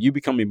 See, when you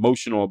become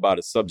emotional about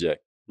a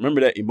subject,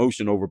 remember that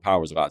emotion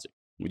overpowers logic.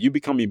 When you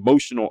become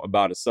emotional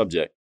about a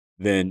subject,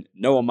 then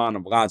no amount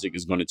of logic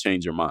is going to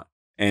change your mind.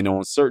 And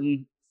on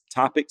certain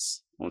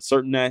topics, in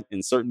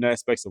certain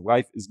aspects of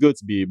life, it's good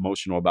to be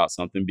emotional about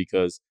something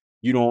because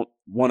you don't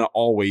want to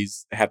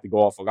always have to go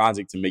off of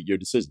logic to make your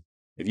decision.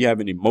 If you have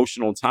an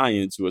emotional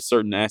tie-in to a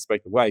certain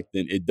aspect of life,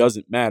 then it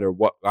doesn't matter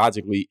what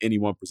logically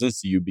anyone presents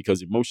to you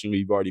because emotionally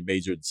you've already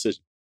made your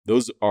decision.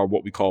 Those are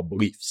what we call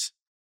beliefs.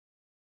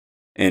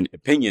 And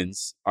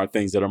opinions are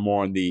things that are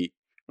more on the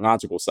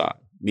logical side,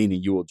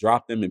 meaning you will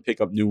drop them and pick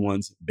up new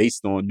ones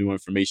based on new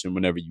information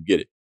whenever you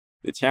get it.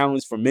 The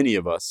challenge for many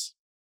of us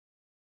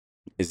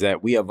is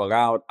that we have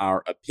allowed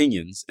our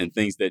opinions and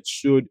things that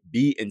should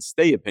be and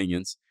stay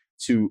opinions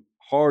to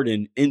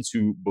harden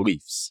into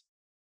beliefs,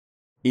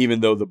 even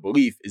though the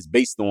belief is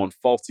based on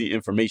faulty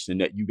information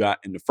that you got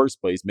in the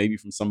first place, maybe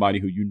from somebody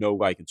who you know,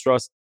 like, and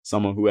trust,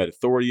 someone who had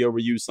authority over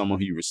you, someone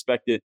who you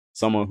respected,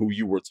 someone who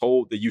you were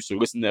told that you should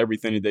listen to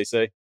everything that they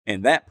say.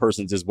 And that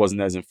person just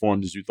wasn't as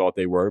informed as you thought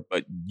they were,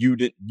 but you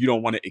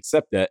don't want to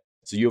accept that.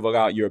 So you've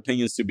allowed your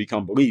opinions to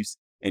become beliefs.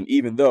 And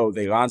even though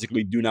they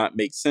logically do not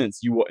make sense,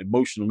 you will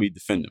emotionally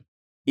defend them,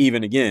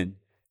 even again,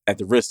 at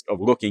the risk of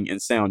looking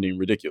and sounding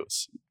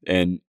ridiculous.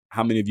 And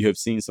how many of you have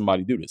seen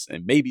somebody do this?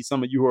 And maybe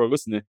some of you who are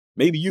listening,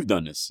 maybe you've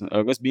done this.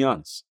 Let's be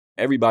honest.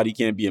 Everybody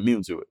can't be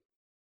immune to it.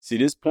 See,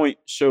 this point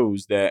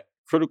shows that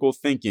critical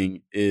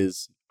thinking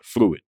is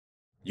fluid.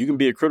 You can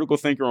be a critical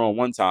thinker on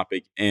one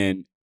topic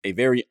and a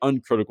very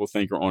uncritical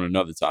thinker on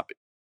another topic.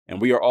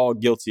 And we are all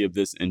guilty of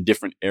this in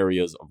different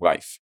areas of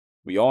life.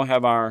 We all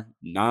have our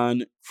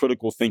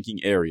non-critical thinking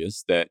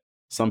areas that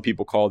some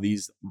people call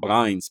these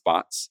blind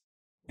spots.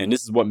 And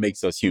this is what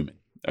makes us human.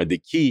 The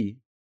key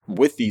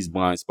with these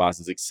blind spots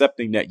is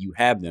accepting that you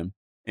have them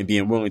and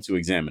being willing to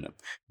examine them,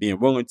 being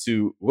willing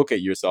to look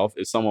at yourself.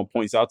 If someone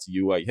points out to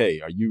you like, hey,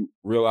 are you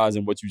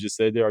realizing what you just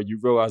said there? Are you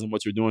realizing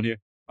what you're doing here?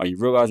 Are you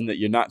realizing that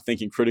you're not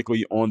thinking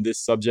critically on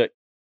this subject?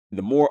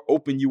 The more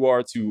open you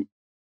are to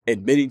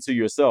admitting to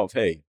yourself,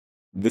 hey,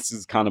 this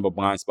is kind of a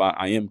blind spot.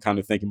 I am kind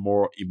of thinking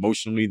more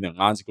emotionally than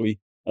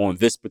logically on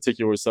this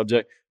particular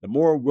subject. The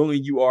more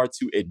willing you are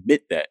to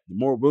admit that, the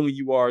more willing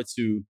you are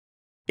to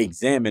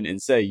examine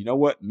and say, you know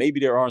what, maybe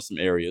there are some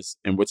areas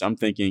in which I'm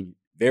thinking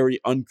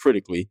very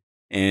uncritically.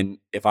 And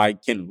if I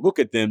can look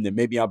at them, then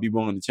maybe I'll be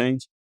willing to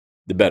change,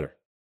 the better.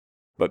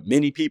 But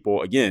many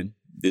people, again,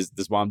 this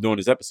is why I'm doing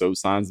this episode,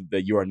 signs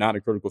that you are not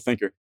a critical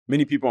thinker.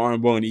 Many people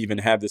aren't willing to even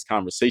have this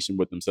conversation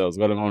with themselves,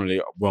 let alone are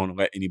they willing to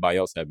let anybody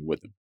else have it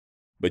with them.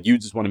 But you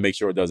just want to make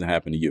sure it doesn't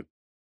happen to you.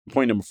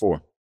 Point number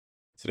 4.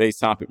 Today's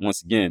topic,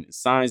 once again, is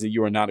signs that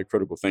you are not a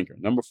critical thinker.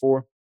 Number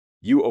 4,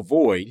 you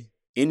avoid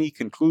any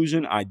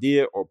conclusion,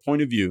 idea, or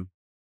point of view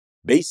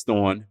based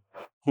on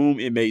whom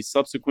it may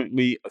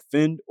subsequently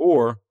offend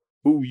or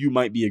who you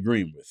might be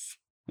agreeing with.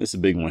 This is a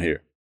big one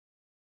here.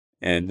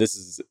 And this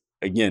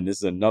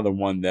is another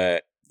one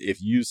that if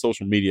you use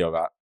social media a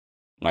lot,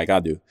 like I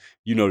do,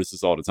 you notice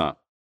this all the time.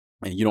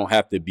 And you don't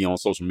have to be on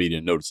social media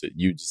to notice it.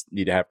 You just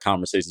need to have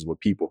conversations with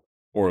people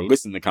or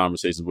listen to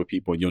conversations with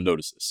people and you'll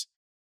notice this.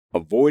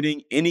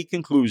 Avoiding any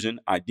conclusion,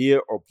 idea,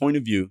 or point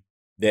of view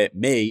that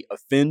may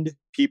offend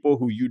people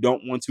who you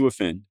don't want to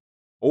offend,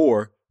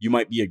 or you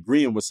might be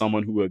agreeing with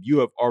someone who you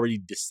have already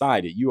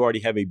decided, you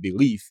already have a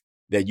belief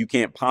that you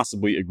can't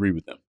possibly agree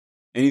with them.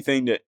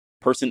 Anything that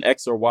person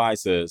X or Y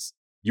says,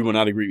 you will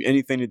not agree with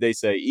anything that they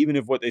say, even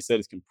if what they said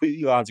is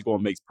completely logical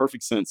and makes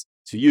perfect sense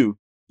to you,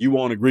 you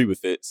won't agree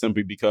with it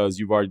simply because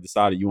you've already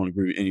decided you won't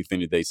agree with anything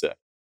that they say.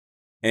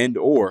 And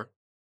or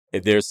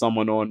if there's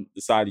someone on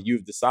the side that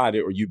you've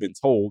decided or you've been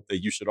told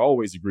that you should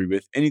always agree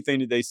with anything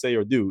that they say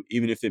or do,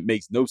 even if it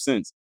makes no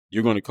sense,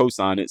 you're going to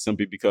co-sign it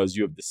simply because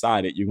you have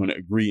decided you're going to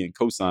agree and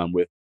co-sign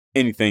with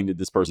anything that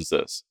this person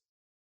says.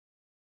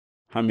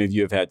 How many of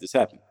you have had this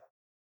happen?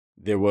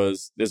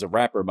 There's a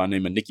rapper by the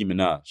name of Nicki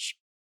Minaj.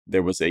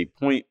 There was a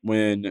point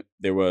when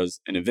there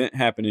was an event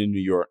happening in New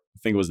York. I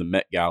think it was the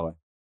Met Gala,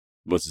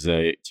 which is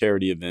a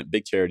charity event,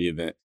 big charity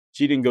event.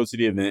 She didn't go to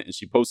the event, and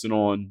she posted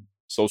on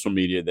social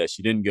media that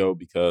she didn't go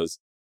because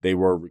they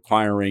were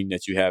requiring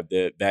that you have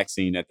the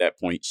vaccine at that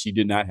point. She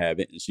did not have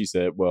it. And she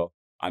said, well,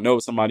 I know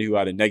somebody who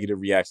had a negative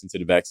reaction to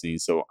the vaccine,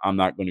 so I'm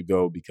not going to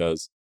go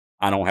because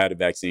I don't have the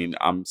vaccine.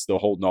 I'm still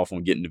holding off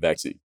on getting the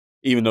vaccine.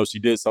 Even though she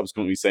did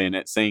subsequently say in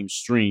that same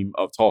stream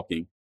of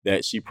talking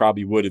that she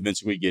probably would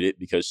eventually get it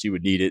because she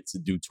would need it to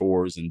do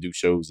tours and do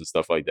shows and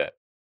stuff like that.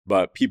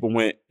 But people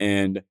went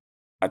and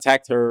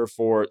attacked her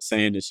for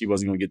saying that she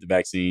wasn't going to get the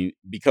vaccine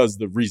because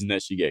the reason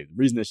that she gave. The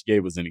reason that she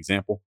gave was an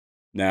example.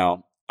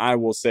 Now, I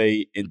will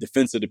say in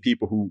defense of the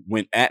people who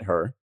went at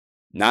her,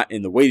 not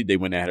in the way that they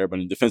went at her, but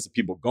in defense of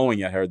people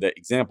going at her, that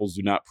examples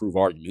do not prove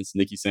arguments.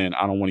 Nikki saying,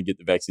 I don't want to get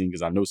the vaccine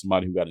because I know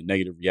somebody who got a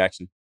negative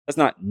reaction. That's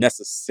not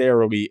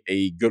necessarily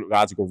a good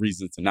logical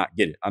reason to not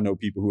get it. I know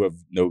people who have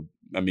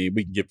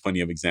we can give plenty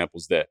of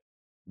examples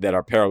that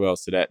are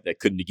parallels to that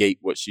could negate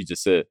what she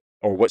just said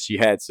or what she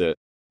had said.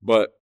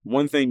 But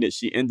one thing that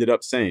she ended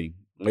up saying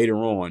later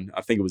on,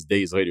 I think it was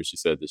days later, she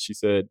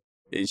said,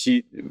 and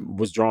she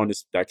was drawing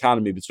this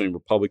dichotomy between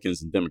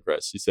Republicans and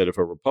Democrats. She said, if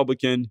a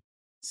Republican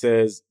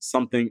says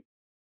something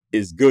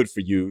is good for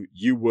you,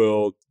 you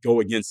will go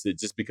against it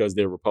just because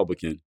they're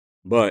Republican.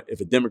 But if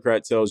a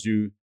Democrat tells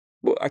you,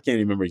 well, I can't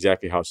even remember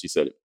exactly how she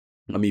said it.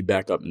 Let me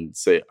back up and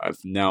say, I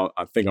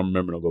think I'm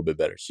remembering a little bit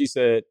better. She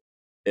said,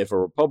 if a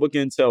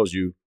Republican tells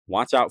you,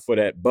 watch out for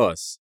that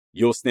bus,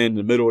 you'll stand in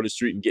the middle of the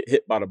street and get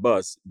hit by the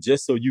bus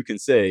just so you can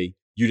say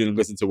you didn't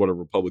listen to what a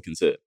Republican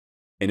said.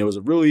 And it was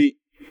a really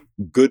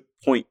good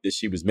point that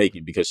she was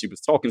making because she was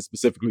talking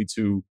specifically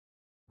to,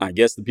 I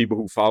guess, the people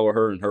who follow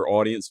her and her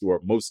audience, who are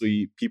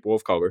mostly people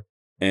of color,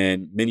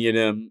 and many of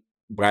them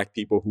Black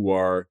people who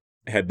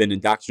have been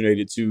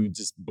indoctrinated to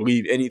just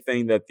believe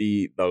anything that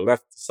the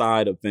left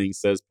side of things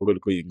says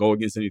politically and go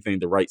against anything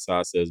the right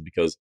side says,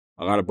 because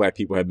a lot of Black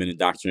people have been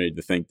indoctrinated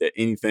to think that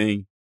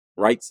anything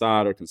right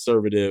side or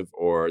conservative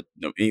or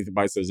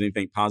anybody says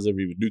anything positive or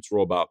even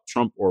neutral about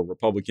Trump or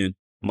Republican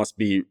must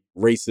be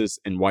racist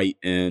and white.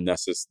 And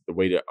that's just the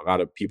way that a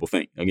lot of people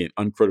think. Again,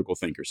 uncritical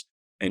thinkers.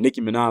 And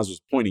Nicki Minaj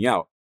was pointing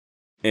out,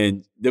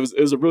 and it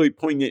was a really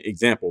poignant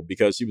example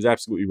because she was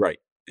absolutely right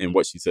in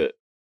what she said.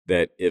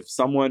 That if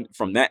someone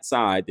from that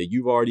side that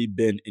you've already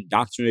been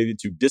indoctrinated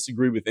to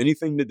disagree with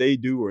anything that they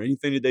do or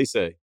anything that they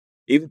say,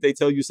 even if they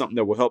tell you something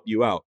that will help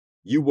you out,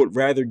 you would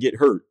rather get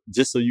hurt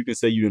just so you can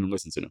say you didn't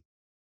listen to them.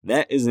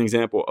 That is an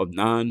example of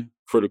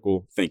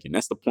non-critical thinking.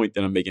 That's the point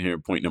that I'm making here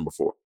in point number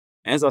 4.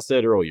 As I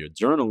said earlier,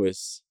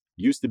 journalists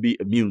used to be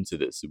immune to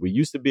this. We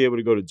used to be able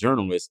to go to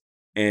journalists,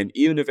 and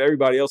even if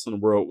everybody else in the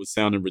world was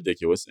sounding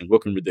ridiculous and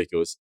looking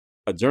ridiculous,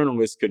 a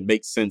journalist could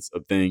make sense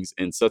of things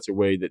in such a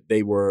way that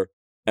they were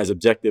as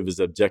objective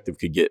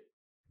could get.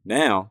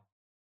 Now,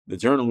 the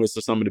journalists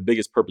are some of the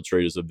biggest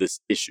perpetrators of this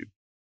issue.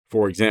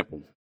 For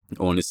example,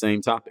 on the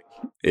same topic,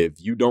 if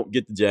you don't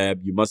get the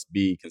jab, you must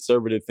be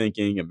conservative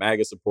thinking, a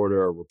MAGA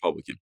supporter, or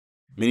Republican.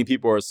 Many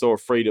people are so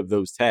afraid of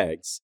those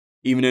tags,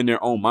 even in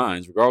their own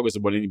minds, regardless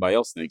of what anybody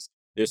else thinks.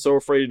 They're so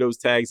afraid of those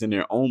tags in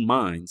their own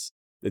minds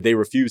that they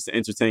refuse to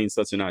entertain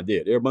such an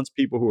idea. There are a bunch of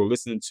people who are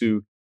listening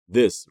to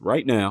this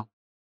right now,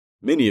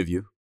 many of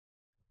you,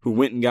 who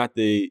went and got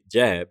the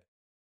jab,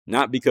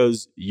 not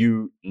because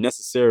you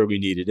necessarily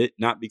needed it,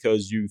 not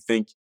because you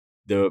think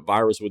the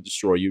virus would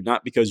destroy you,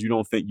 not because you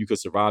don't think you could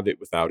survive it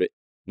without it,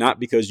 not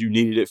because you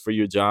needed it for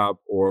your job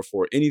or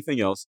for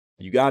anything else.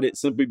 You got it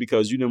simply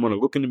because you didn't want to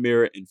look in the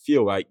mirror and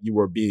feel like you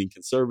were being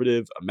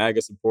conservative, a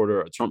MAGA supporter,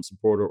 a Trump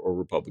supporter, or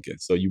Republican.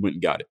 So you went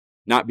and got it,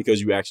 not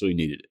because you actually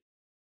needed it.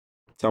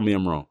 Tell me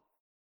I'm wrong.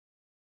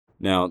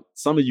 Now,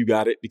 some of you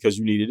got it because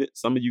you needed it.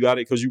 Some of you got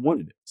it because you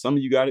wanted it. Some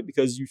of you got it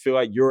because you feel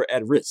like you're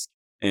at risk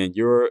and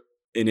you're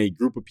in a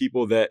group of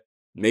people that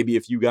maybe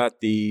if you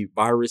got the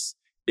virus,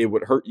 it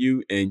would hurt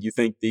you and you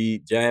think the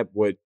jab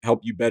would help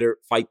you better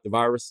fight the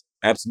virus.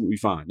 Absolutely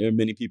fine. There are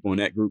many people in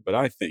that group, but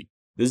I think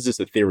this is just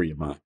a theory of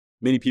mine.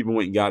 Many people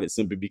went and got it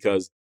simply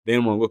because they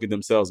don't want to look at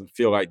themselves and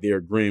feel like they're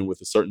agreeing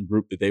with a certain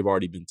group that they've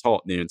already been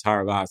taught their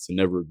entire lives to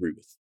never agree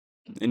with.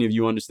 Any of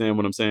you understand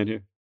what I'm saying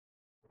here?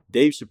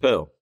 Dave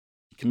Chappelle,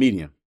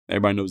 comedian.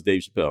 Everybody knows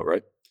Dave Chappelle,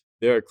 right?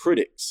 There are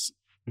critics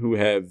who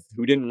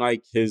didn't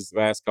like his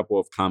last couple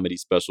of comedy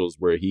specials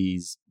where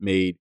he's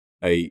made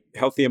a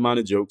healthy amount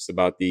of jokes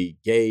about the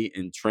gay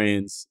and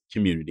trans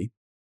community.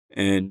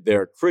 And there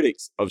are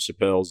critics of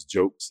Chappelle's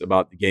jokes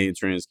about the gay and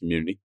trans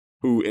community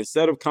who,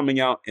 instead of coming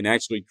out and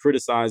actually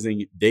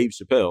criticizing Dave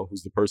Chappelle,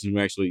 who's the person who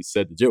actually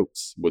said the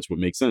jokes, which would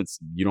make sense.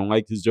 You don't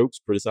like his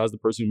jokes, criticize the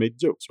person who made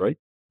the jokes, right?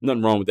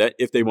 Nothing wrong with that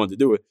if they wanted to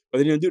do it, but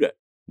they didn't do that.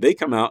 They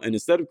come out and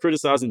instead of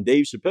criticizing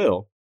Dave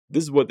Chappelle,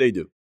 this is what they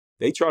do.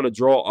 They try to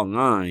draw a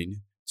line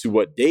to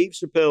what Dave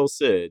Chappelle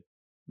said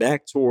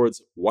back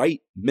towards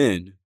white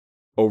men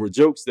over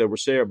jokes that were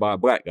shared by a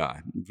black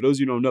guy. For those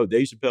of you who don't know,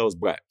 Dave Chappelle is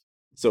black.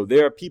 So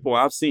there are people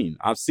I've seen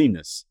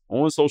this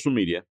on social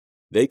media.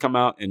 They come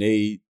out and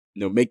they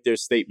make their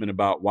statement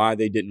about why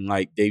they didn't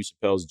like Dave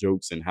Chappelle's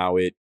jokes and how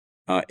it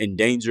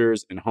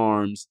endangers and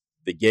harms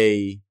the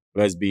gay,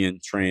 lesbian,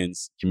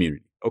 trans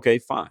community. Okay,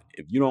 fine.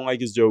 If you don't like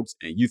his jokes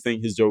and you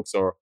think his jokes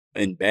are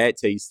in bad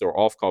taste or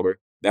off color,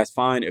 that's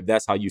fine if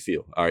that's how you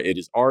feel. All right, it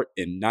is art,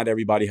 and not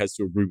everybody has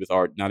to agree with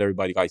art. Not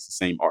everybody likes the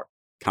same art.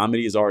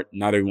 Comedy is art.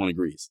 Not everyone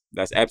agrees.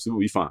 That's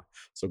absolutely fine.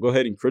 So go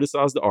ahead and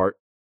criticize the art,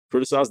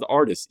 criticize the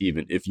artist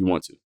even if you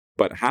want to.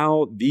 But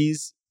how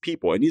these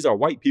people, and these are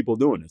white people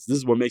doing this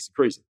is what makes it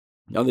crazy.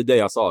 The other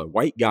day I saw a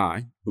white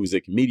guy who's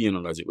a comedian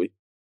allegedly.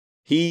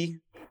 He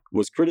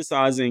was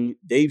criticizing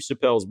Dave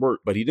Chappelle's work,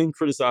 but he didn't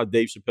criticize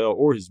Dave Chappelle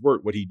or his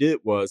work. What he did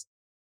was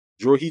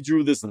he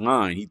drew this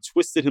line. He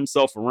twisted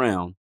himself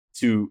around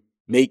to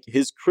make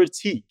his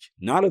critique,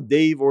 not of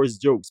Dave or his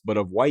jokes, but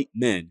of white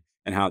men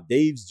and how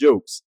Dave's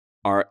jokes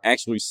are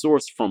actually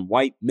sourced from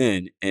white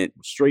men and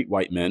straight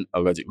white men,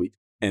 allegedly.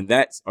 And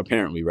that's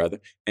apparently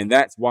and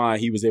that's why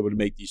he was able to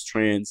make these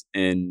trans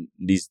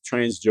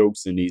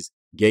jokes and these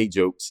gay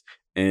jokes.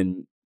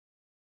 And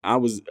I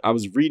was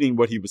reading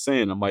what he was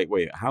saying. I'm like,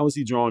 wait, how is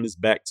he drawing this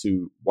back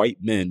to white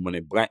men when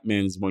a black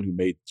man is the one who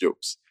made the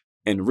jokes?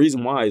 And the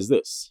reason why is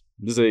this.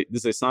 This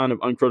is a sign of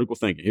uncritical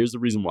thinking. Here's the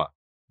reason why.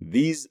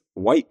 These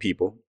white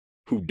people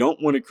who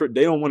don't want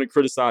to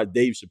criticize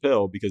Dave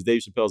Chappelle because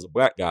Dave Chappelle's a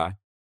black guy,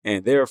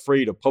 and they're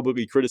afraid of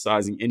publicly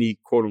criticizing any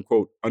quote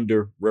unquote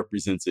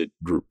underrepresented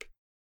group.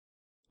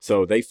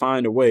 So they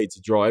find a way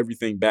to draw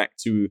everything back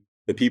to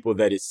the people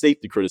that it's safe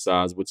to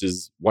criticize, which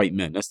is white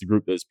men. That's the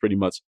group that's pretty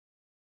much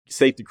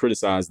safe to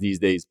criticize these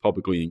days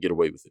publicly and get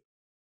away with it.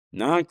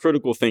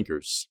 Non-critical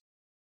thinkers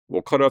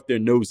will cut off their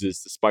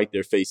noses to spite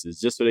their faces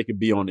just so they can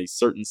be on a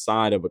certain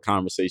side of a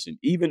conversation,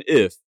 even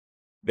if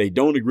they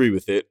don't agree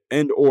with it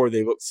and or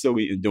they look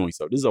silly in doing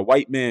so. This is a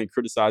white man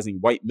criticizing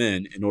white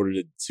men in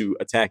order to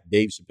attack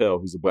Dave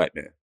Chappelle, who's a black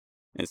man.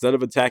 Instead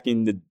of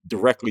attacking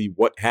directly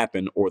what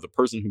happened or the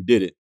person who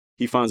did it,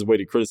 he finds a way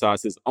to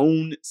criticize his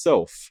own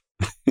self,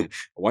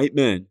 white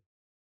men,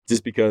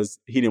 just because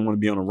he didn't want to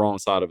be on the wrong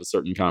side of a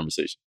certain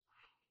conversation.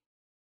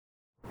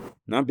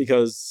 Not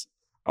because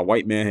a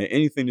white man had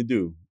anything to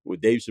do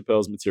with Dave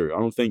Chappelle's material.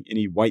 I don't think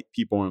any white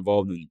people are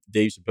involved in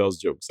Dave Chappelle's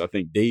jokes. I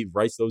think Dave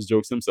writes those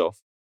jokes himself.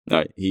 All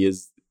right, he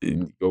is.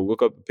 Go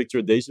look up a picture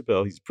of Dave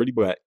Chappelle. He's pretty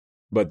black.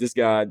 But this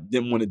guy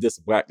didn't want to diss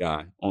a black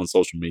guy on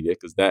social media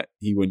because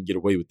he wouldn't get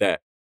away with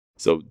that.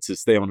 So to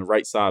stay on the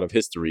right side of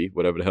history,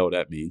 whatever the hell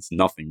that means,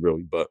 nothing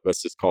really, but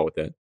let's just call it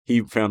that.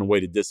 He found a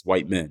way to diss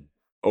white men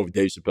over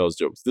Dave Chappelle's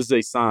jokes. This is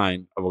a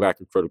sign of a lack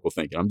of critical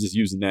thinking. I'm just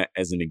using that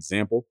as an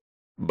example,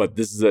 but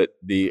this is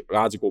the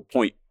logical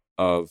point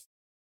of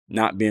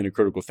not being a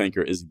critical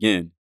thinker is,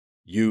 again,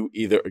 you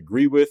either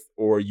agree with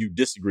or you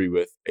disagree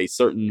with a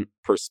certain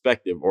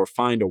perspective or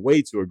find a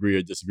way to agree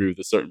or disagree with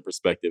a certain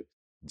perspective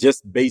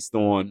just based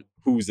on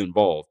who's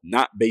involved,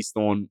 not based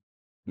on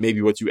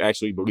maybe what you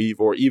actually believe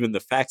or even the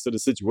facts of the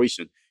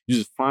situation. You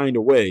just find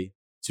a way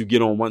to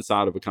get on one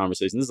side of a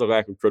conversation. This is a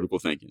lack of critical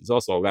thinking. It's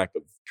also a lack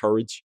of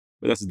courage,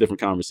 but that's a different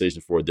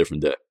conversation for a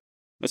different day.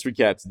 Let's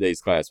recap today's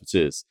class, which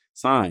is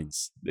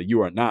signs that you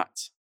are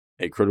not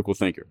a critical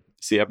thinker.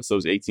 See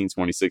episodes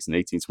 1826 and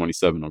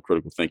 1827 on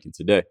critical thinking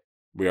today.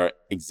 We are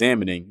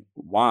examining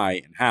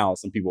why and how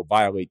some people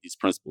violate these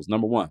principles.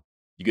 Number one,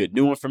 you get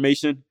new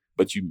information,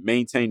 but you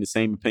maintain the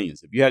same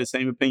opinions. If you had the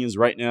same opinions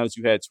right now as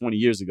you had 20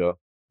 years ago,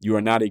 you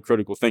are not a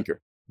critical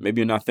thinker.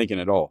 Maybe you're not thinking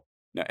at all.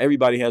 Now,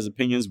 everybody has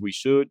opinions. We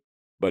should,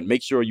 but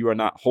make sure you are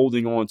not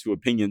holding on to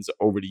opinions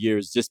over the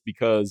years just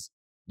because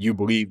you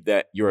believe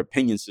that your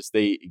opinions should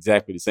stay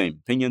exactly the same.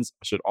 Opinions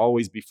should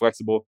always be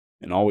flexible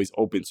and always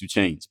open to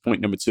change.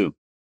 Point number two,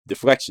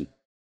 deflection.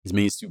 This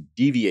means to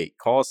deviate,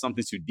 cause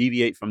something to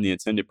deviate from the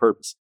intended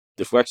purpose.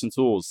 Deflection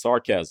tools,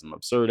 sarcasm,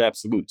 absurd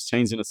absolutes,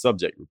 changing the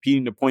subject,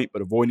 repeating the point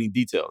but avoiding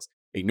details,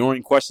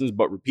 ignoring questions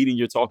but repeating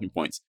your talking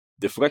points.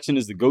 Deflection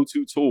is the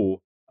go-to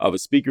tool of a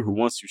speaker who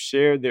wants to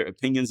share their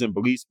opinions and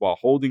beliefs while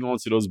holding on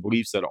to those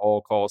beliefs at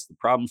all costs. The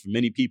problem for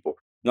many people,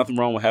 nothing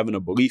wrong with having a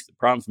belief. The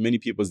problem for many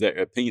people is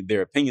that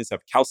their opinions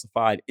have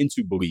calcified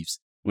into beliefs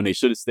when they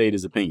should have stayed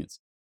as opinions.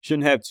 You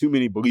shouldn't have too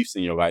many beliefs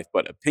in your life,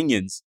 but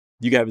opinions,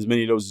 you can have as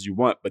many of those as you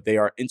want, but they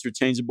are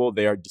interchangeable.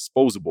 They are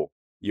disposable.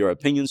 Your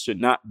opinions should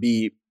not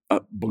be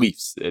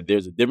beliefs.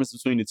 There's a difference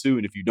between the two.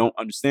 And if you don't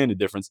understand the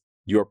difference,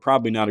 you're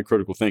probably not a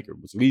critical thinker,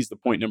 which leads to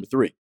point number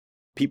three.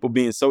 People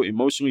being so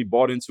emotionally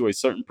bought into a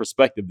certain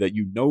perspective that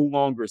you no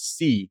longer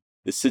see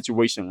the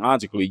situation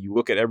logically. You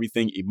look at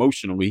everything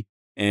emotionally.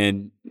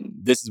 And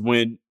this is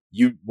when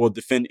you will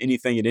defend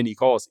anything at any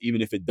cost,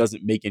 even if it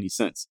doesn't make any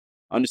sense.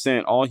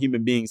 Understand all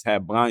human beings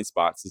have blind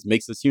spots. This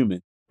makes us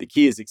human. The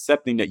key is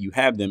accepting that you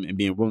have them and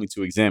being willing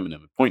to examine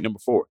them. And point number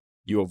four,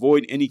 you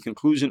avoid any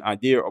conclusion,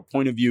 idea, or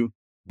point of view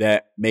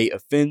that may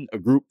offend a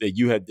group that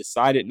you have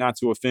decided not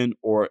to offend,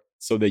 or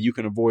so that you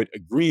can avoid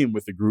agreeing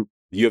with a group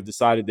that you have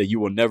decided that you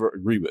will never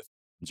agree with.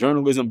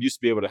 Journalism used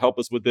to be able to help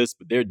us with this,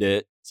 but they're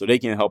dead, so they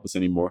can't help us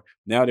anymore.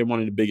 Now they're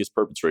one of the biggest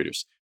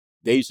perpetrators.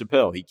 Dave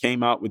Chappelle, he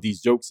came out with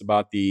these jokes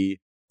about the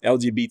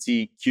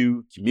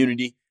LGBTQ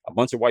community. A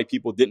bunch of white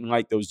people didn't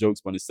like those jokes,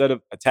 but instead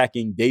of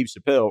attacking Dave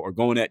Chappelle or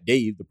going at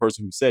Dave, the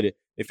person who said it,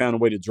 they found a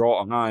way to draw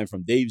a line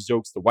from Dave's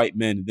jokes to white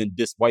men and then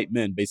diss white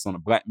men based on a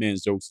black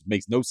man's jokes. It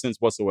makes no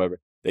sense whatsoever.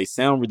 They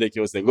sound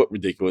ridiculous. They look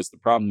ridiculous. The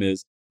problem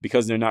is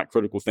because they're not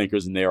critical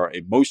thinkers and they are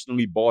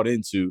emotionally bought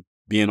into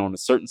being on a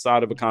certain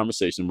side of a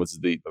conversation, which is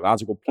the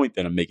logical point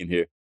that I'm making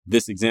here.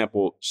 This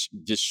example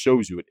just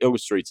shows you, it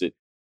illustrates it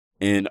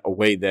in a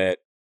way that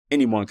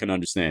anyone can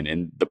understand.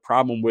 And the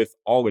problem with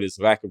all of this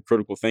lack of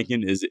critical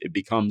thinking is it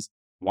becomes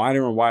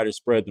wider and wider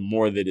spread the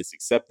more that it's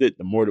accepted,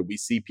 the more that we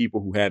see people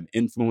who have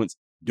influence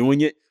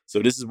doing it. So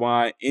this is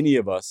why any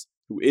of us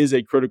who is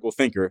a critical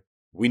thinker,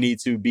 we need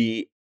to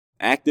be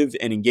active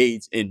and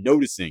engaged in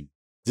noticing,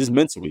 just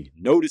mentally,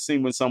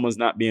 noticing when someone's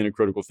not being a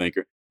critical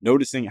thinker,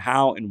 noticing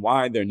how and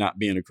why they're not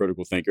being a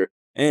critical thinker.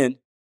 And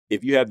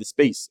if you have the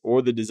space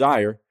or the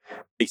desire,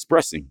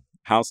 expressing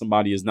how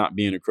somebody is not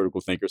being a critical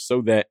thinker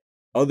so that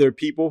other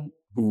people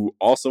who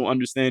also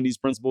understand these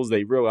principles,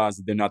 they realize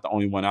that they're not the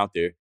only one out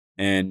there.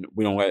 And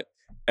we don't let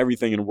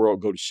everything in the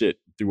world go to shit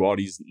through all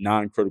these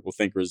non-critical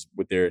thinkers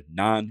with their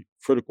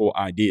non-critical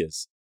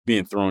ideas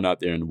being thrown out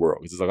there in the world,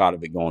 because there's a lot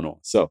of it going on.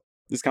 So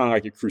it's kind of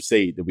like a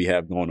crusade that we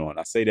have going on.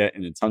 I say that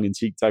in a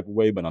tongue-in-cheek type of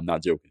way, but I'm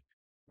not joking.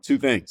 2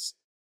 things.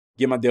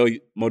 Get my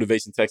daily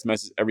motivation text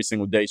message every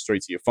single day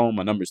straight to your phone.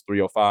 My number is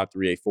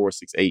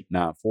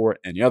 305-384-6894.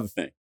 And the other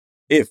thing,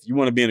 if you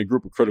want to be in a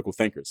group of critical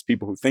thinkers,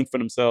 people who think for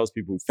themselves,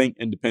 people who think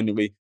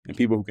independently, and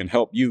people who can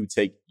help you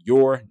take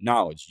your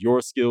knowledge,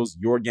 your skills,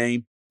 your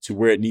game to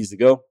where it needs to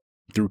go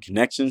through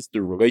connections,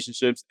 through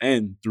relationships,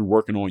 and through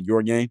working on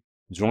your game,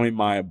 join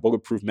my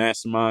Bulletproof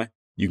Mastermind.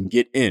 You can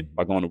get in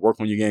by going to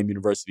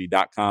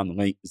workonyourgameuniversity.com. The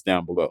link is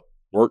down below.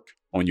 Work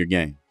on your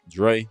game.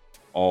 Dre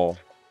all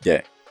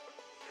day.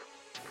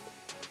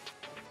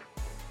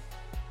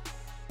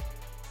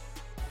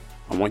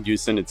 I want you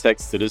to send a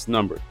text to this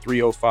number,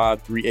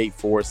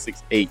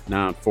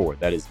 305-384-6894.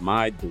 That is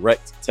my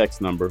direct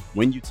text number.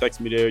 When you text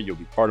me there, you'll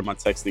be part of my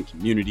texting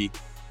community.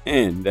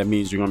 And that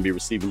means you're going to be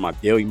receiving my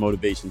daily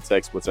motivation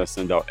text, which I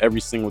send out every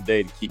single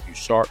day to keep you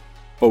sharp,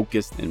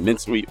 focused, and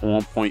mentally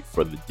on point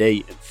for the day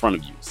in front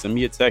of you. Send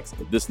me a text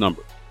at this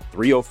number,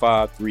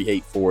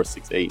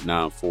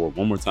 305-384-6894.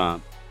 One more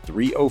time,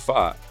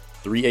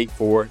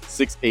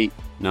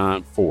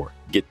 305-384-6894.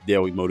 Get the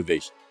daily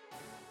motivation.